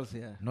 Everywhere else,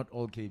 yeah. Not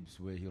all capes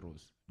were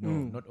heroes. No,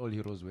 not all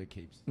heroes wear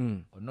capes.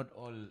 Or not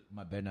all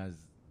Mabenas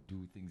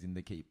do things in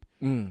the cape.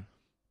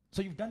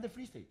 So you've done the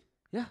Free State?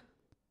 Yeah.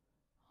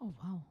 Oh,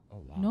 wow. Oh,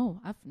 wow.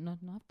 No, I've not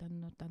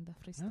done the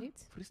Free State.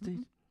 Free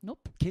State.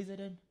 Nope.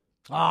 KZN?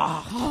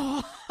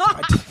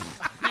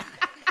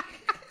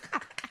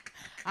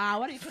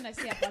 What are you trying to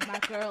say about my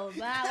girls?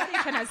 What are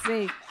you trying to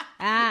say?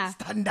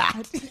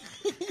 Standard.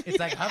 It's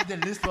like half the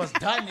list was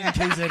done in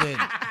KZN.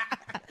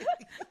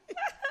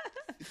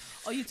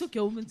 Oh, you took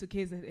your woman to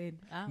KZN.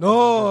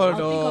 No. I'll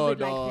think of it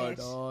like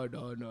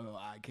that. No.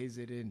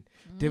 KZN.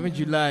 Devon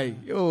July.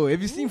 Yo,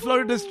 have you seen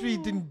Florida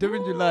Street in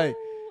Devon July?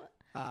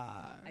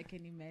 I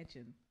can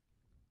imagine.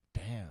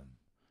 Damn.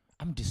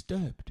 I'm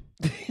disturbed.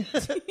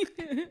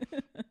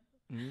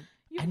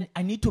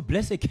 I need to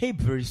bless a cape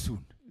very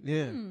soon.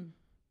 Yeah.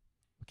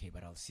 Okay,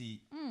 but I'll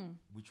see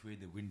which way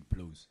the wind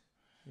blows.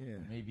 Yeah.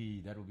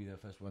 Maybe that will be the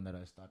first one that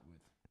I start with.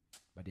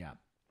 But yeah.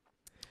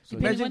 So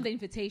Depending on the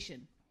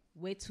invitation.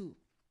 Where to?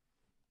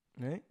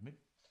 Eh?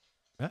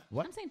 Huh?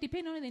 What? I'm saying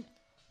depending on the...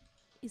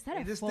 Is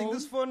that a This phone?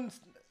 phone,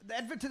 the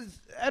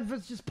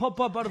adverts just pop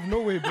up out of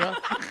nowhere, bro.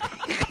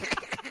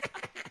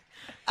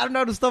 I don't know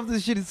how to stop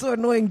this shit. It's so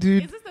annoying,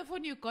 dude. Is this the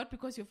phone you got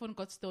because your phone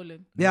got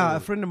stolen? Yeah, No. a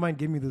friend of mine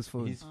gave me this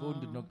phone. His phone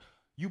did not.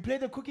 You play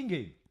the cooking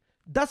game.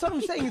 That's what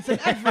I'm saying. It's an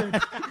advert. A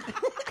cooking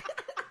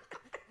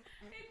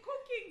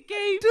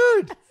game.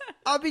 Dude,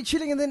 I'll be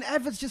chilling and then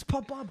adverts just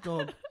pop up,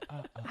 dog.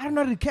 I don't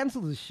know how to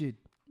cancel this shit.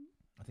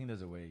 I think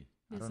there's a way.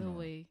 There's a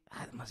way.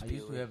 There must I be a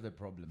used to way. have that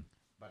problem.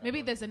 But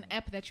Maybe there's an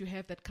app that you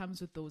have that comes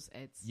with those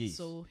ads. Yes.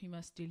 So he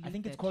must delete I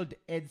think it's that. called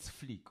Ads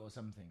Flick or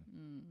something.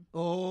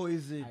 Oh,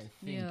 is it? I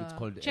think it's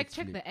called Check Ads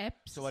Flick. the app.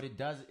 So what it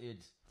does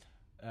is,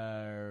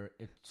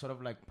 it sort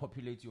of like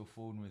populates your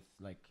phone with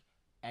like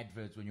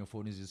adverts when your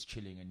phone is just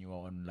chilling and you're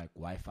on like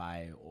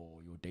Wi-Fi or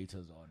your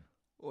data's on.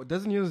 Oh,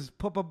 doesn't yours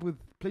pop up with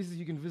places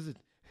you can visit?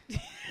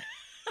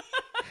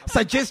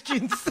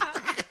 Suggestions.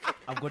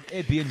 I've got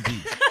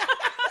Airbnb.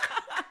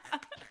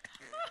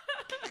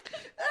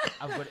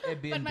 I've got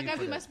Airbnb. But for MacG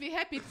that. must be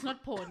happy it's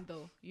not porn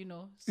though, you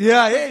know. So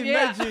Yeah, hey,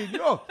 Yeah. imagine.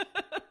 Yo.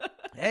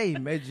 Hey,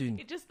 imagine.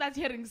 it just starts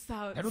hearing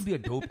sounds. That would be a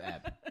dope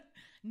app.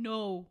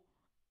 No.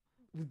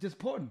 With just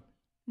porn.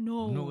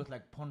 No. No, with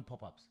like porn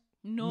pop-ups.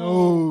 No.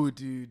 No,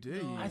 dude.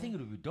 Hey. I think it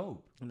would be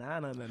dope. Nah.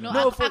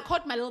 No, I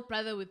caught my little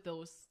brother with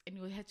those, and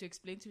he had to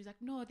explain to me. He's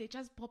like, "No, they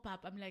just pop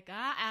up." I'm like,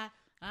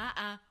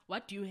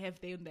 what do you have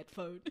there on that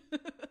phone?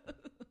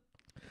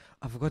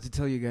 I forgot to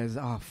tell you guys.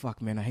 Oh,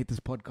 fuck, man. I hate this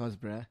podcast,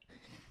 bruh.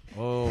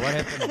 Oh, what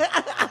happened?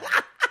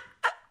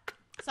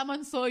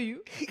 Someone saw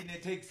you.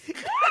 It takes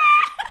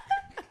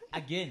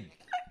again.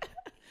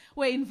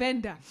 We're in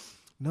Venda.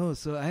 No,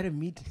 so I had a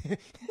meeting.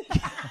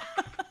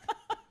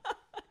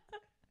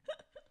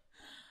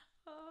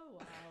 Oh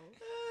wow.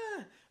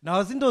 Now, I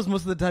was indoors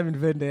most of the time in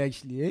Venda,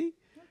 actually, eh?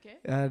 Okay.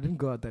 I didn't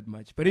go out that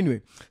much. But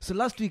anyway, so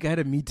last week I had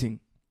a meeting.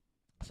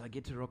 So I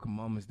get to Rock and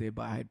Mama's there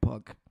by Hyde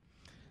Park.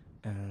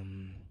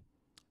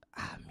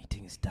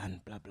 Meeting is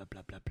done, blah, blah,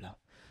 blah, blah, blah.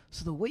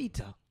 So the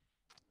waiter,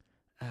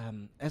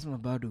 as I'm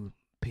about to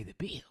pay the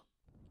bill,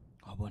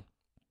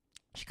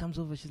 she comes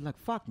over, she's like,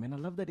 fuck, man, I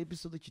love that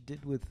episode that you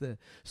did with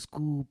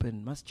Scoop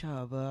and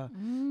Maschava. You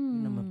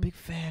know, I'm a big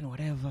fan,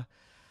 whatever.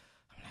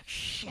 I'm like,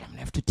 shit, I'm going to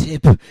have to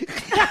tip.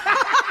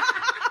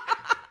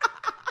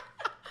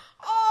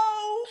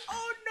 Oh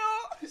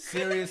no.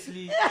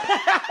 Seriously?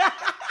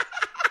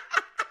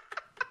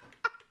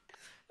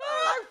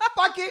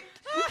 Fuck it.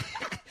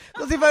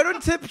 Because if I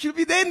don't tip, she'll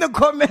be there in the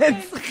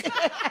comments.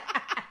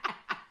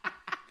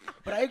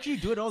 But I actually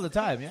do it all the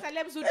time, yeah?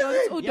 Celebs who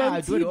don't, Yeah,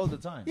 I don't do it tip. all the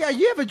time. Yeah,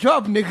 you have a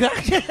job, nigga.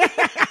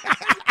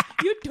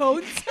 You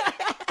don't.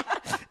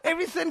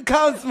 Every cent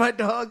counts, my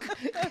dog.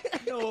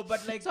 No,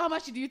 but like, So how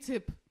much did you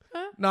tip?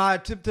 Huh? No, I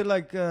tipped her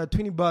like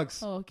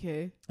 $20. Oh,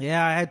 okay.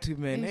 Yeah, I had to,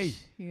 man. Hey,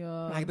 Yeah.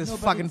 like this No,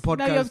 but fucking it's-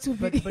 Now you have podcast. to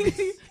be. but it's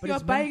You're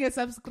meant- buying a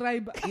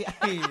subscriber. yeah.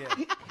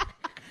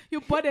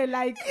 You bought a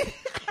like.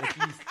 At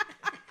least.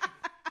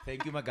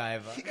 Thank you,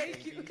 MacGyver.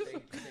 Thank you.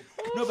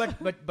 No,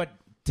 but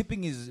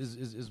tipping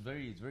is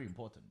very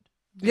important.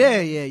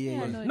 Yeah.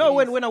 no, No,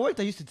 it is. when I worked,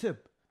 I used to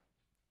tip.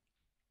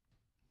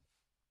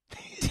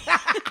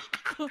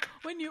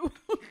 When you,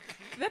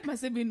 that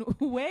must have been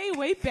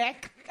way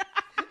back.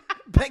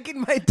 Back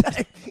in my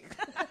time.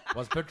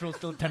 Was petrol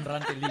still 10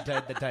 rand a litre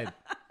at the time?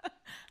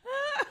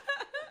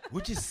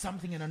 Which is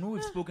something, and I know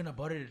we've spoken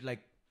about it like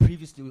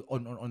previously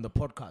on the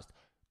podcast.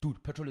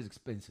 dude, petrol is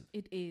expensive.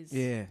 It is.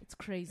 Yeah. It's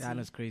crazy. Yeah,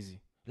 that's crazy.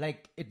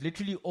 Like, it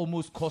literally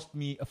almost cost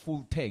me a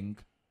full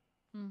tank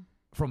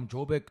from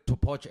Joburg to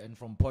Potch and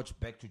from Potch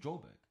back to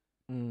Joburg.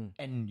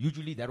 And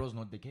usually that was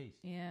not the case.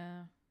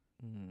 Yeah.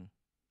 And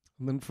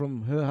then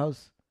from her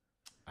house.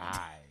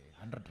 Aye,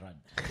 100 rand.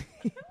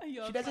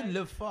 You're She doesn't fine.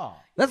 live far.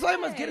 That's why I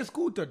must get a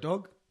scooter,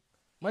 dog.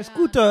 My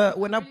scooter,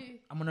 when I'm...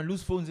 Really? I'm going to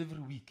lose phones every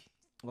week.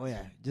 Oh,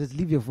 yeah. Just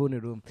leave your phone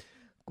at home.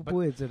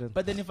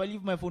 But then if I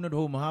leave my phone at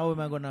home, how am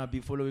I going to be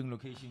following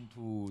location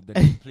to the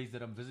next place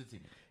that I'm visiting?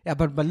 Yeah,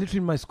 but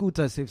literally my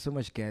scooter saves so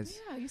much gas.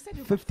 Yeah, you said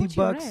you 50 got 40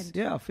 bucks. rand.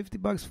 Yeah, 50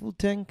 bucks full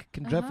tank.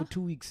 Can drive for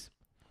 2 weeks.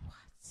 What?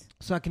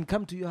 So I can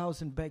come to your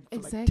house and back for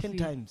like 10 Exactly.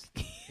 times.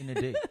 In a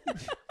day.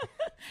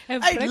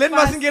 Have Hey, Len breakfast.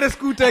 mustn't get a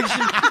scooter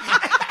actually.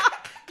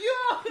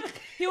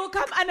 He will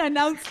come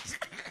unannounced.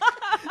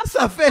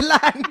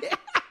 Safelane.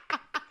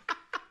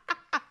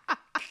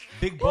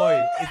 Big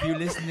boy, if you're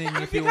listening,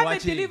 if you're Become a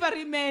watching,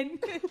 delivery man.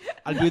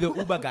 I'll be the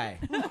Uber guy.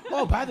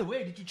 Oh, by the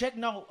way, did you check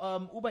now?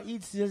 Uber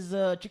Eats has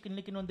chicken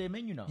licking on their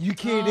menu now. You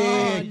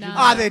kidding? nice.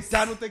 Ah, they're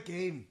done with the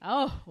game.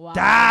 Oh, wow.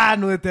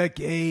 Done with the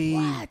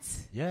game. What?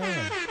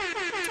 Yeah.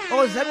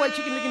 Oh, is that why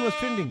Chicken Licking was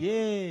trending?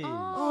 Yeah.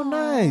 Oh,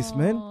 nice,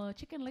 man. Oh,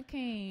 chicken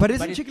licking. But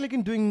isn't it- Chicken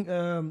Licking doing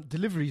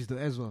deliveries though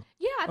as well?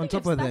 yeah, I on think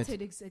top it of that-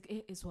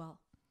 started as well.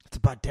 It's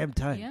about damn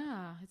time.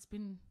 Yeah, it's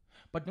been...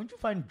 But don't you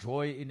find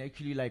joy in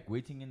actually like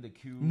waiting in the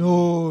queue?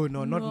 No,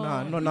 not No,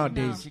 now, not no.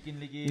 nowadays. Chicken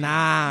licking.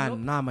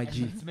 Nah, my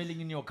G. And smelling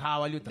in your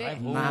car while you drive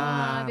home.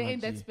 Nah, they my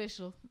ain't that G.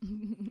 special.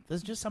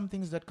 There's just some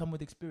things that come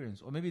with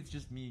experience. Or maybe it's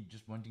just me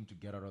just wanting to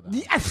get out of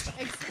the house. Yes.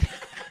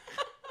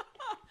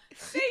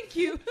 Thank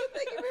you.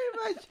 Thank you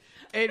very much.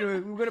 Anyway,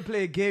 we're gonna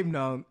play a game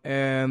now.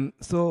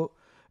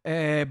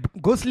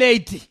 Ghost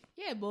Lady,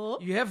 Yeah, bo.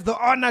 you have the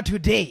honor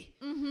today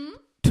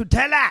to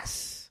tell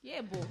us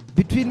Yeah, bo.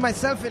 between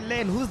myself and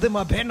Len who's the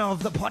Mabena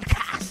of the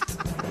podcast.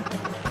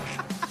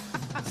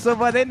 So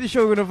by the end of the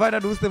show, we're gonna find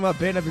out who's the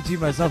Mabena between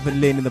myself and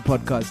Len in the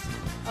podcast.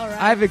 All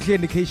right. I have a clear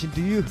indication.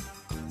 Do you?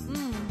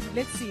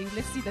 Let's see.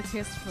 Let's see the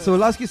test first. So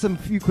we'll ask you some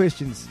few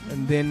questions,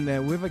 and then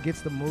whoever gets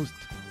the most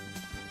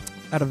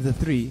out of the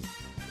three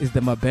is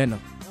the Mabena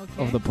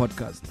Okay. of the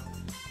podcast.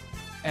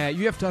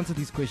 You have to answer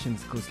these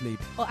questions, Ghost Lady.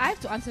 Oh, I have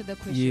to answer the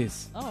question.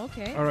 Yes. Oh,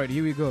 okay. All right,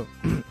 here we go.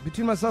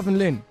 Between myself and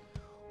Len,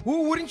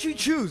 who wouldn't you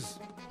choose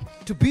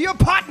to be your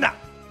partner?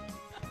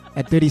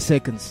 At 30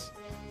 seconds.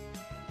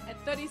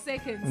 At 30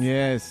 seconds.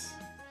 Yes.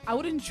 I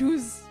wouldn't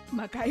choose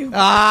Makayo.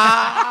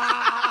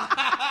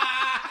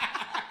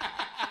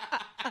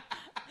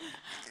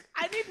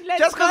 I need less.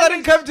 Just because I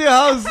didn't come to your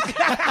house.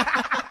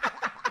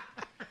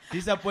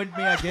 Disappoint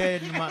me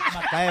again,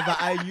 MacGyver.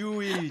 I knew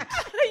it.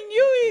 I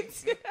knew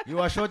it. You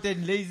are short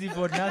and lazy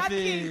for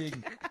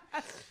nothing.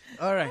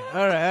 All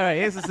right.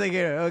 Here's the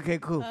second. Okay,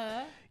 cool.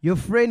 Your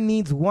friend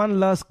needs one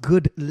last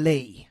good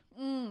lay.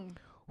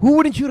 Who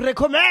wouldn't you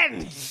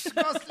recommend?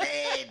 Ghost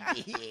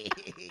Lady.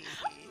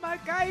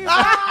 Makayo.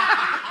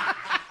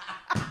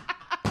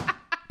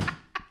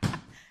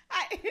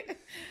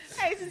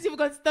 Hey, since you've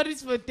got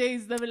stories for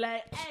days, they'll be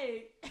like,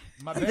 hey.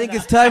 I think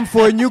it's time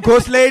for a new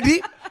Ghost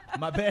Lady.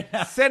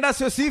 Mabena. Send us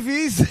your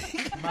CVs.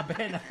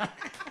 Mabena.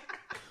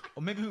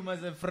 Or maybe we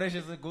must have fresh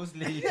as a ghost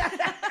lady.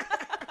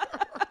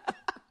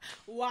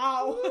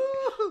 Wow.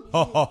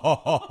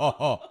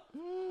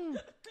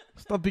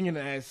 Stop being an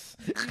ass.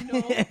 No.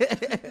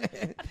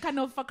 What kind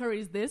of fuckery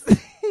is this?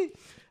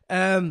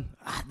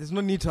 There's no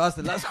need to ask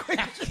the last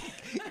question.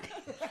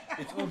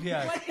 It's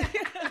obvious.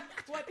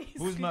 What is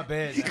Who's it?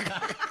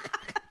 Mabena?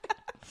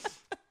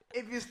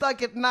 If you're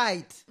stuck at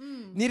night,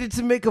 needed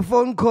to make a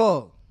phone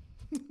call,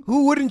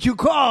 who wouldn't you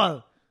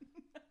call?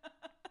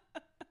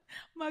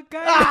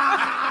 Makayo.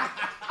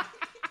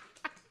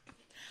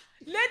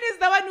 Len is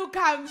the one who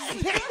comes.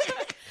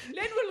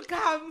 Len will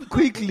come.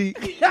 Quickly.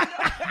 Len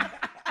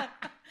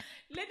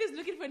is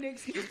looking for an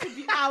excuse to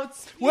be out.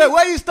 Wait,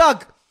 where are you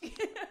stuck?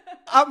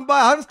 I'm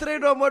by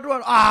Hanstrade or what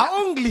one?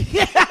 Only.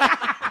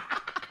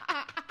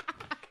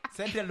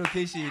 Send the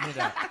location.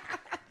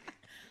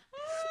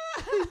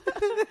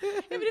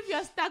 Even if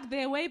you're stuck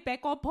there, way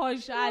back or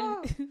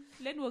Porsche,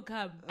 Len will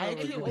come. I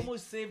actually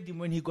almost saved him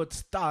when he got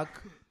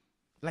stuck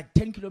like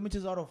 10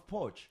 kilometers out of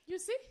Porch. You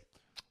see?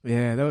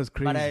 Yeah, that was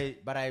crazy.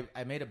 But I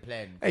made a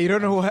plan. Hey, you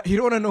don't know why, you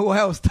don't want to know why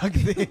I was stuck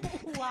there.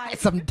 Why?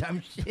 Some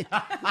dumb shit.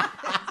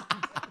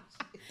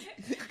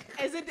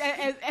 Has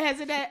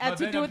it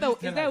to do with please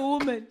is tell there a us.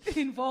 woman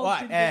involved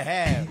What? in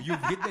this? You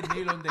hit the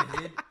nail on the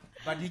head,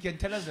 but he can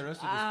tell us the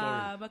rest of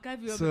the story.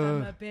 Makayo, So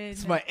Mabena.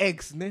 it's my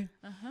ex, ne?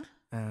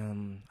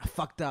 I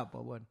fucked up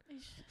or what?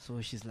 So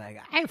she's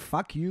like, I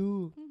fuck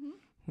you.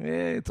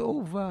 Yeah, it's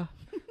over.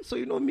 So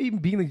you know me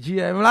being a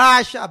G, I'm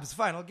like, sharp, it's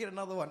fine. I'll get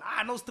another one.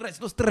 No stress.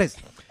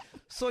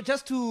 So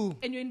just to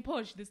And you're in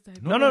Porsche this time.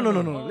 no.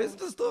 Oh. Listen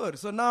to the story.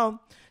 So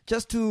now,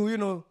 just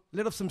to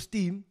let off some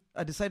steam,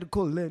 I decided to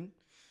call Len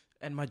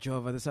and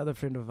Majova, this other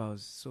friend of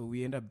ours. So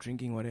we end up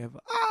drinking whatever.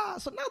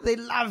 So now they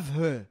love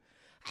her.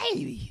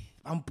 Hey,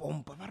 I'm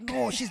pompa, but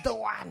no, she's the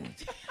one.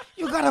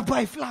 You gotta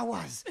buy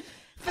flowers.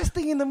 First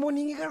thing in the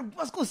morning, you gotta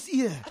must go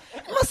see her.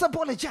 You must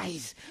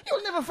apologize.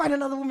 You'll never find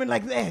another woman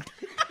like that.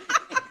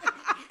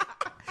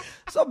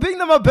 So being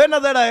the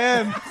Mabena that I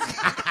am,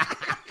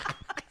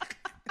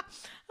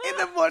 in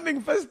the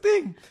morning, first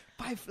thing,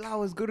 buy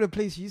flowers, go to a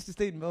place. She used to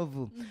stay in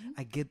Melville.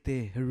 I get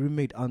there, her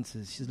roommate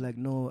answers. She's like,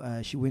 no,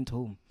 she went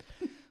home.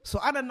 So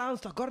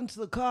unannounced, I got into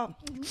the car,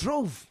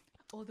 drove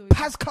All the way.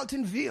 past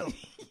Carltonville,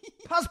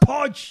 past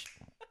Podge.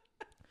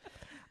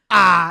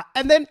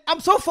 And then I'm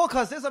so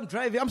focused as I'm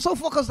driving. I'm so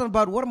focused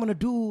about what I'm going to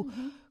do.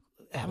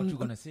 What you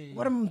gonna say?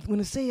 What I'm going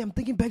to say. I'm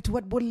thinking back to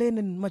what Bolen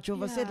and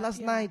Machova said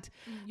last night.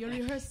 You're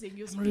rehearsing.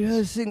 You're I'm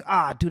rehearsing. Dude,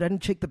 I didn't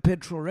check the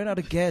petrol. Ran out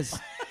of gas.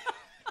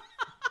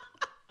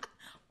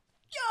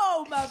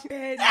 Yo, my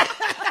pen.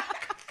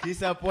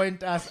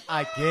 Disappoint us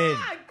again.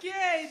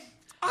 Again.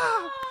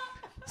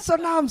 So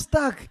now I'm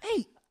stuck.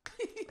 Hey,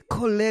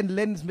 call Len.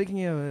 Len's making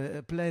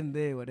a plan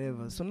there,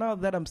 whatever. So now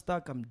that I'm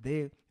stuck, I'm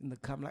there in the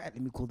car. I'm like, let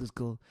me call this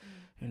girl.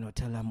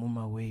 Tell her I'm on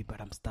my way, but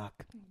I'm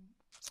stuck.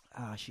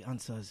 She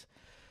answers.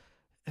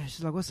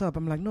 She's like, what's up?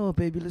 I'm like, no,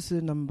 baby,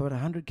 listen, I'm about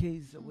 100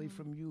 Ks away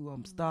from you.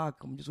 I'm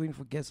stuck. I'm just waiting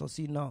for gas. I'll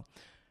see you now.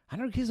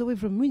 100 Ks away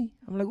from me.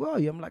 I'm like, where are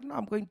you? I'm like, no,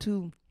 I'm going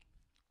to...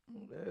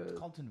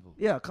 Carltonville.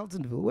 Yeah,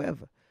 Carltonville,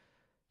 wherever.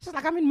 She's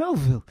like, I'm in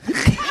Melville.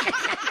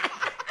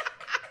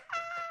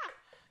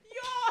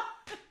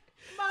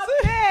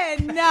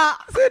 Mabena.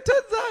 So it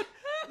turns out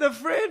the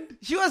friend,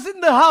 she was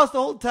in the house the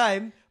whole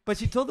time, but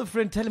she told the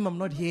friend, tell him I'm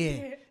not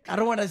here. I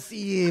don't want to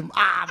see him.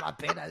 My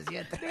pena's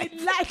here. They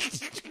lied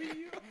to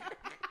you.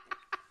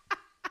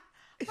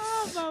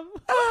 Oh,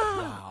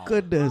 Wow.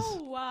 Goodness.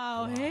 oh,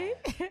 wow. Hey?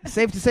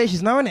 Safe to say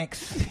she's now an ex.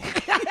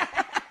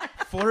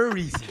 For a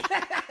reason.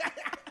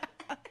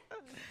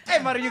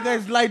 Hey, Mara, you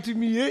guys lied to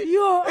me, eh?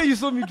 Hey, you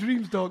saw me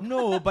dreams, dog.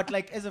 No, but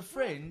like as a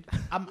friend,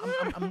 I'm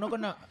not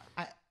gonna.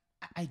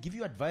 I give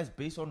you advice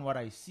based on what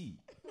I see.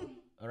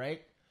 All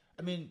right.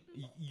 I mean,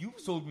 you've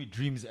sold me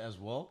dreams as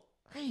well.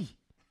 Hey.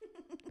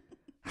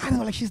 I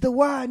know, like, she's the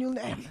one. You'll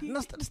I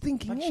started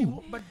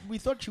thinking, But we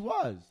thought she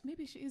was.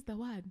 Maybe she is the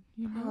one,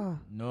 you know?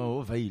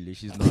 No, Vaile,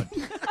 she's not.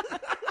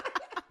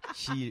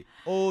 She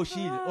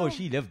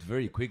left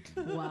very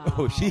quickly. Wow.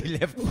 Oh, she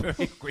left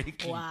very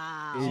quickly.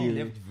 Wow. She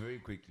left very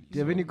quickly. Do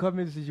you have any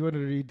comments that you want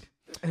to read?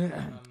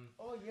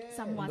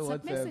 Some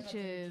WhatsApp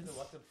messages. The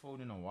WhatsApp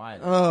phone in a while.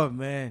 Oh,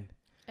 man.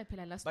 But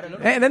a lot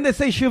of And then they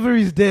say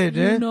chivalry is dead,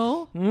 eh?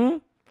 No.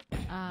 there's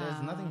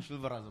nothing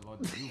chivalrous about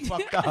it. You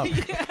fucked up.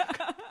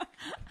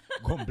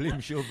 Go blame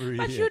chivalry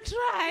But here. you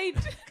tried.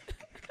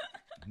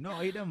 No,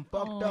 he done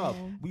fucked up.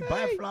 We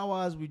buy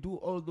flowers, we do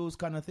all those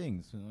kind of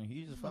things.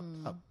 He just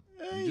fucked up.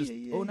 You just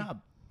own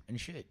up and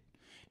shit.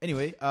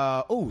 Anyway,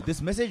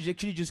 this message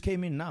actually just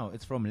came in now.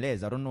 It's from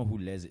Les. I don't know who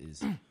Les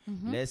is.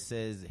 Les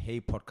says, hey,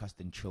 podcast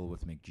and chill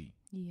with MacG.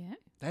 Yeah.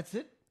 That's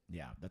it?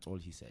 Yeah, that's all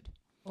he said.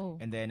 Oh.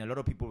 And then a lot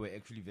of people were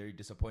actually very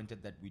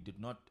disappointed that we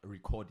did not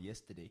record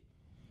yesterday.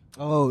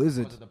 Oh, is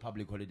it? Because of the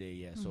public holiday,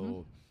 yeah.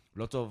 So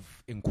lots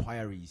of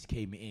inquiries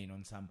came in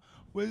on some,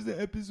 where's the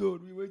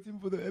episode? We're waiting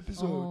for the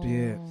episode.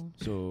 Yeah.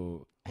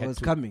 So It's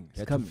coming. It's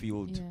had coming. to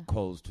field Yeah.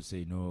 calls to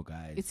say, no,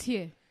 guys. It's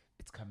here.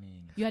 It's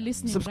coming. You are coming."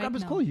 listening.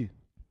 Subscribers right now. call you.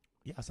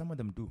 Yeah, some of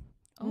them do.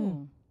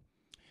 Oh.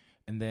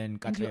 And then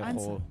And you Katleho-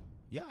 answer?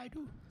 Yeah, I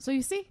do. So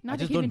you see, now I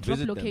they just can even don't drop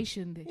visit them.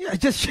 location there. Yeah,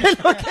 just share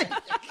location.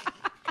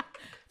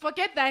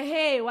 Forget the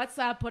hey, what's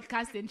up,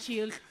 podcast and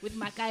chill with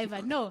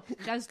MacGyver. No,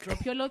 just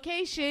drop your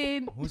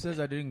location. Who says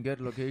I didn't get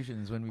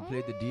locations when we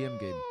played the DM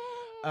game?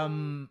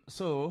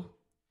 So,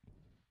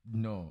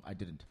 no, I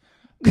didn't.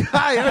 Don't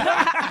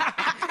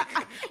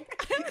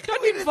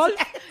involve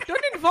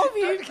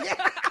him.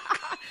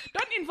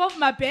 Don't involve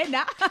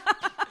Mabena.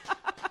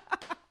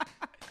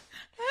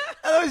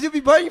 Otherwise, you'll be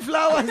buying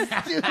flowers.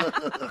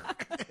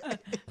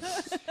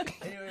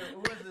 Anyway, who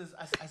was this?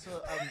 I saw,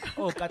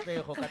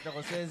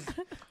 Katleho says,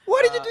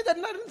 Why did you do that?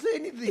 And I didn't say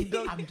anything.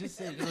 dog. I'm just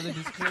saying, it was a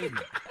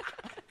disclaimer.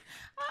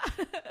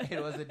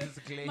 It was a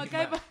disclaimer.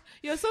 MacGyver,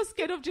 you're so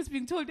scared of just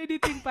being told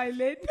anything by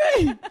Len.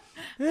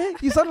 Hey,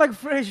 you sound like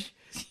Fresh.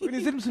 When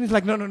he said him, he's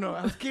like, no,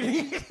 I was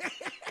kidding.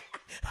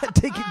 I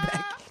take it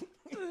back.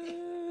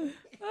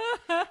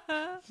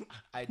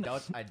 I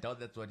doubt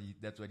that's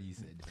what he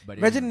said. But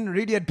Imagine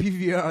radio at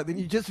PVR, then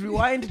you just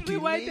rewind,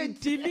 Rewind and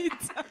delete.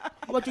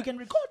 but you can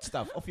record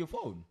stuff off your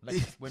phone.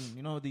 Like when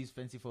these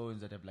fancy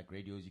phones that have like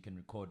radios, you can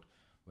record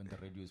when the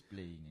radio is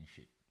playing and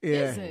shit.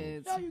 Is Yeah.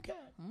 it? Yeah, you can.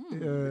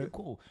 Very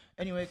cool.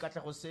 Anyway,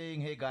 Katla was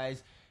saying, hey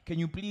guys, can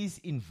you please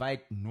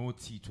invite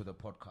Naughty to the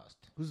podcast?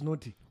 Who's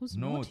naughty? Who's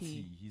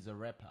naughty? He's a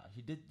rapper.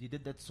 He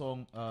did that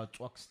song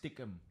Twak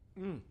Stickem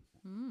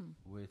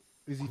with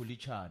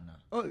Kulichana.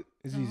 Oh,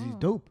 he's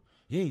dope.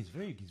 Yeah, he's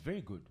very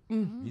good.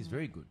 He's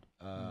very good.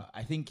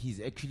 I think he's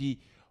actually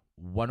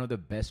one of the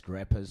best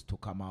rappers to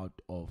come out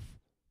of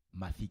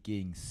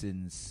Mafikeng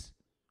since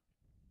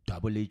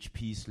Double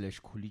HP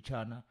 /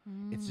 Kulichana.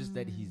 It's just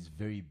that he's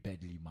very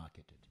badly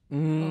marketed.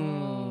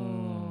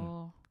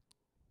 Oh.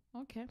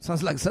 Okay.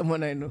 Sounds like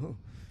someone I know.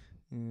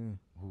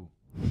 Who?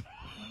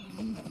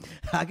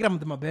 I get him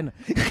to Mabena.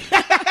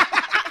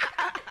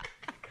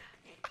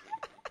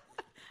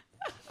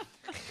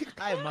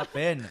 I'm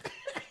Mabena.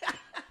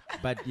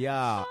 But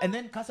yeah, and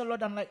then Castle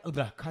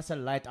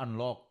Light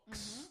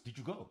unlocks. Did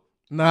you go?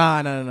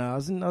 Nah.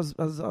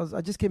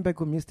 I just came back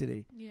home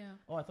yesterday. Yeah.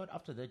 Oh, I thought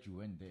after that you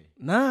went there.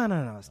 Nah.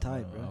 I was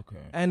tired, bro. Okay.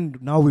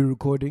 And now we're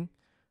recording.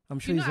 I'm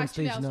sure You he's know, on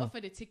actually, stage I was now.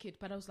 offered a ticket,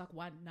 but I was like,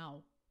 one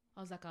now.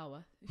 I was like,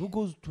 hour. Who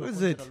goes to Who a is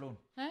concert it? alone?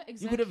 Huh?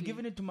 Exactly. You could have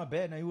given it to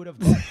Mabena. You would have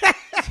gone.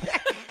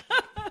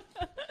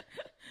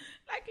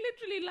 Like,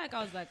 literally, like,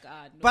 I was like, no.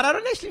 But I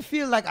don't actually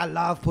feel like I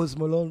love Post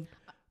Malone.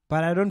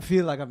 But I don't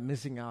feel like I'm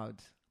missing out.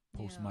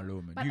 Post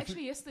Malone. Man. But You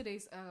actually,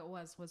 yesterday's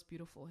was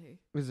beautiful, hey.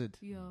 Is it?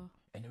 Yeah.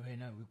 Anyway,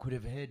 now we could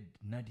have had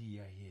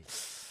Nadia here.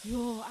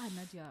 Yo,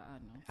 Nadia,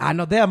 no. I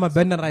know there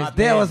Mabena right.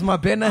 There was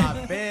Mabena.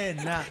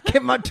 Mabena.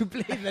 Came out to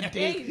play that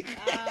day.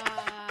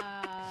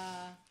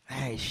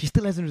 Hey, Hey, she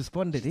still hasn't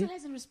responded, still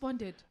hasn't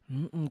responded.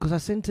 Because I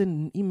sent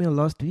an email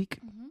last week.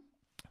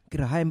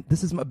 Get a hi,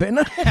 this is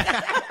Mabena.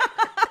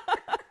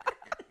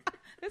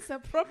 That's a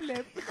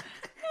problem.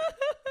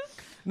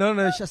 No,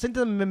 I sent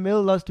them a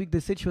mail last week. They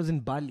said she was in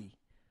Bali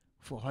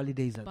for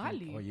holidays. I think.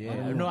 Bali. Oh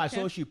yeah. Oh, No, I okay.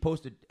 saw she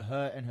posted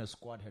her and her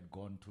squad had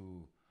gone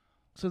to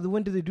So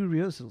when did they do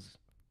rehearsals?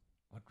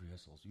 what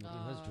rehearsals? You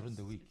rehearsed during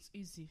the week. It's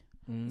easy.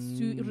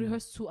 It's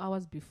rehearse 2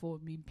 hours before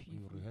me.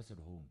 You rehearsed at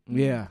home.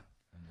 Yeah.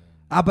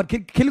 But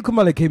Kelly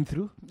Kumale came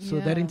through. So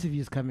that Yeah.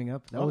 interview is coming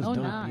up. That was dope.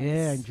 nice.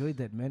 Yeah, I enjoyed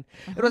that, man.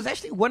 It was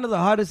actually one of the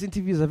hardest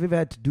interviews I've ever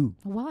had to do.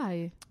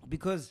 Why?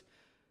 Because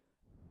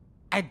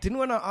I didn't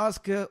want to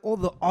ask her all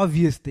the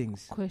obvious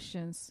things.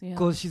 Questions. Yeah.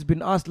 Because she's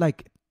been asked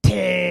like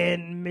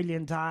 10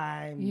 million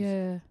times.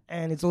 Yeah.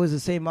 And it's always the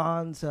same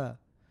answer.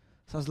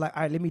 So I was like,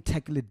 all right, let me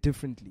tackle it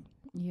differently.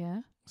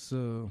 Yeah.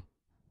 So,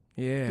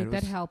 yeah. Did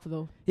that help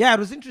though? Yeah, it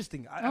was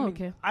interesting. I mean,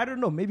 okay. I don't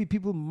know. Maybe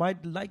people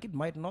might like it,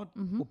 might not.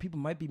 Or people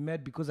might be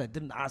mad because I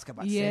didn't ask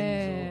about Yeah.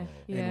 sense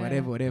Yeah.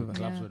 and whatever.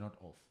 Clubs Yeah. were not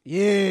off.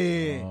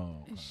 Yeah.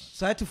 Oh, okay.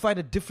 So I had to find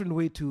a different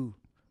way to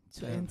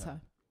Enter.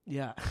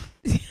 yeah.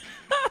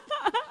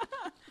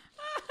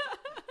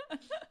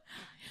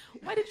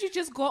 Why did you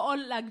just go all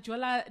like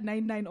Jola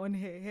 99 on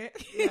her?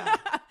 Yeah.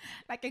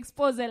 Like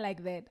expose her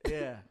like that.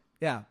 Yeah.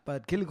 Yeah.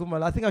 But Kelly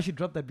Kumala, I think I should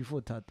drop that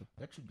before Tato.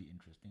 That should be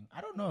interesting.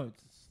 I don't know.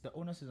 It's the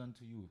onus is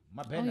onto you.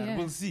 Mabena, Oh, yeah.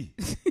 we'll see.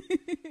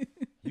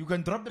 You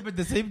can drop them at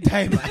the same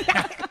time.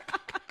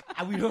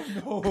 We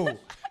don't know.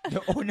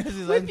 The onus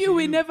is With onto you,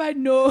 we never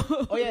know.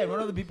 Oh yeah, one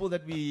of the people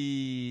that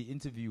we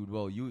interviewed.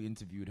 Well, you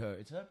interviewed her.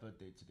 It's her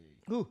birthday today.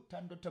 Who?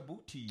 Tando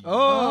Tabuti.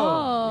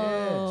 Oh.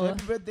 Yeah. So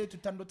happy birthday to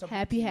Tando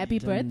Tabuti. Happy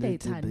birthday,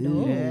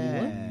 Tando.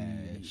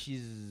 Yeah.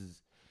 She's.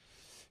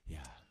 Yeah.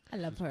 I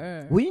love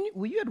her. Were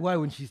you at Y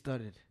when she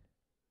started?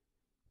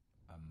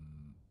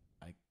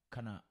 I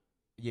kinda.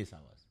 Yes, I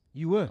was.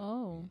 You were.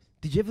 Oh.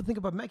 Did you ever think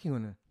about macking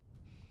on her?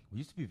 We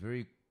used to be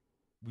very.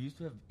 We used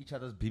to have each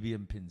other's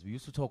BBM pins. We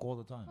used to talk all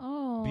the time.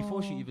 Oh.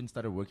 Before she even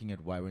started working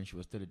at Y, when she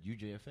was still at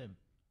UJFM.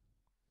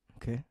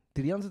 Okay.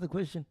 Did he answer the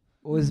question?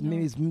 Or is, No.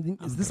 is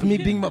this me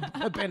being my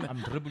pen? I'm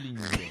dribbling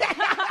you here.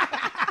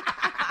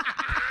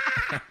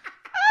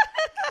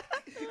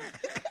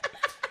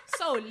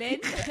 So, Len.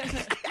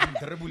 I'm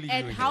dribbling you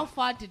And here. how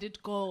far did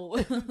it go?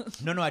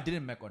 No, I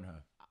didn't make on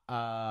her.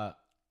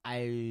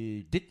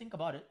 I did think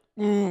about it.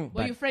 Were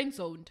But- you friend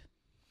zoned?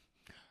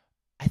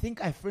 I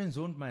think I friend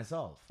zoned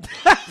myself.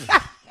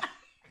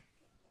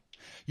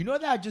 You know,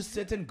 there are just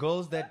certain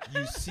girls that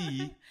you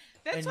see.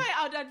 That's and- why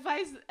I would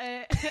advise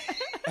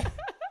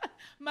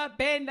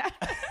Mabena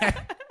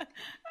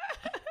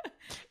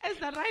as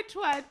the right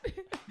one.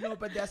 No,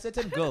 but there are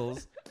certain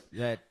girls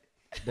that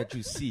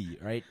you see,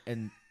 right?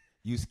 And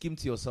you skim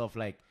to yourself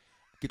like,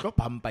 "Kitlo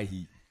pampa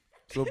hi."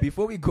 So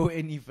before we go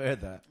any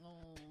further,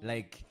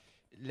 like,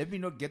 let me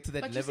not get to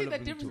that But you level see the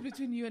of being difference too-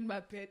 between you and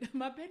Mabena.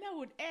 Mabena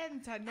would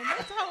enter no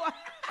matter what.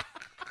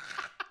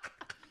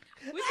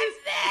 Which is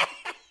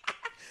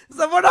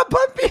Savannah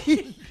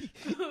Pumpy!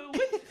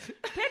 with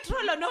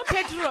petrol or no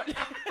petrol.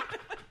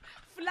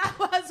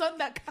 Flowers on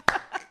the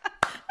car.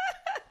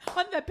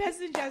 On the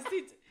passenger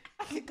seat.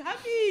 Come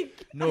in.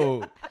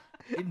 No,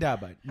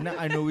 Indaba. Now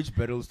I know which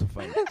battles to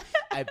fight.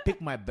 I pick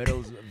my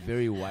battles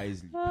very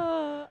wisely.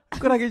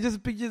 Could I get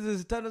just pictures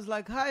of Tana's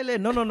like, hi,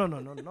 Len. No.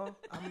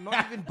 I'm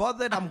not even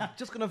bothered. I'm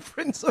just going to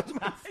friend zone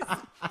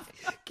myself.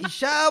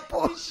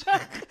 Kishapo.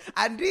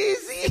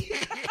 Andisi.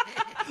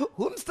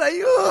 Whomster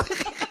you?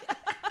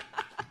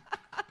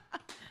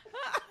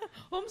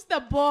 Who's the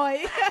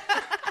boy?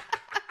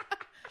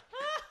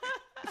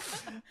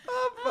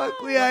 Oh,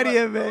 fuck, we are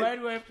here, man. Why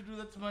do I have to do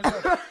that to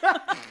myself?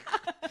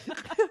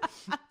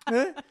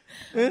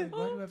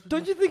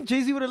 Don't you think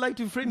Jay-Z would have liked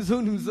to friend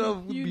zone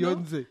himself with You know?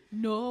 Beyonce?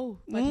 No,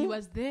 but he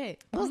was there.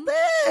 Was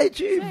there,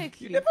 Chief?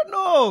 Exactly. You never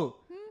know.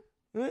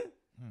 Huh?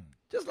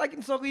 Just like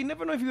in soccer, you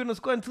never know if you're going to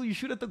score until you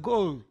shoot at the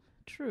goal.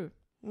 True.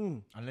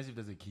 Unless if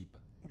there's a keeper.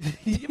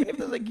 Even if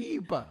there's a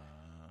keeper.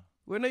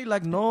 When are you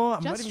like, no,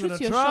 I'm Just not even going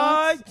shoot to your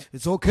try. shots.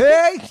 It's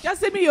okay.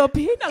 Just send me your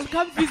pin. I'll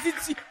come visit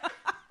you.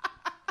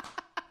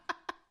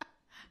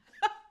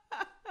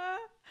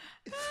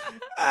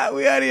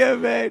 We are here,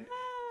 man.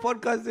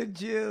 Podcast and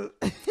chill.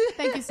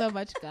 Thank you so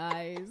much,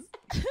 guys.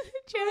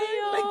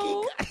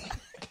 Cheerio.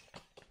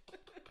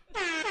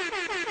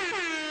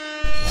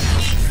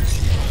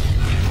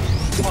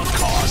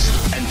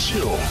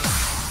 Chill.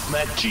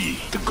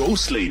 MacG, the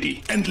Ghost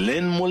Lady, and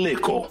Len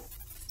Moleko.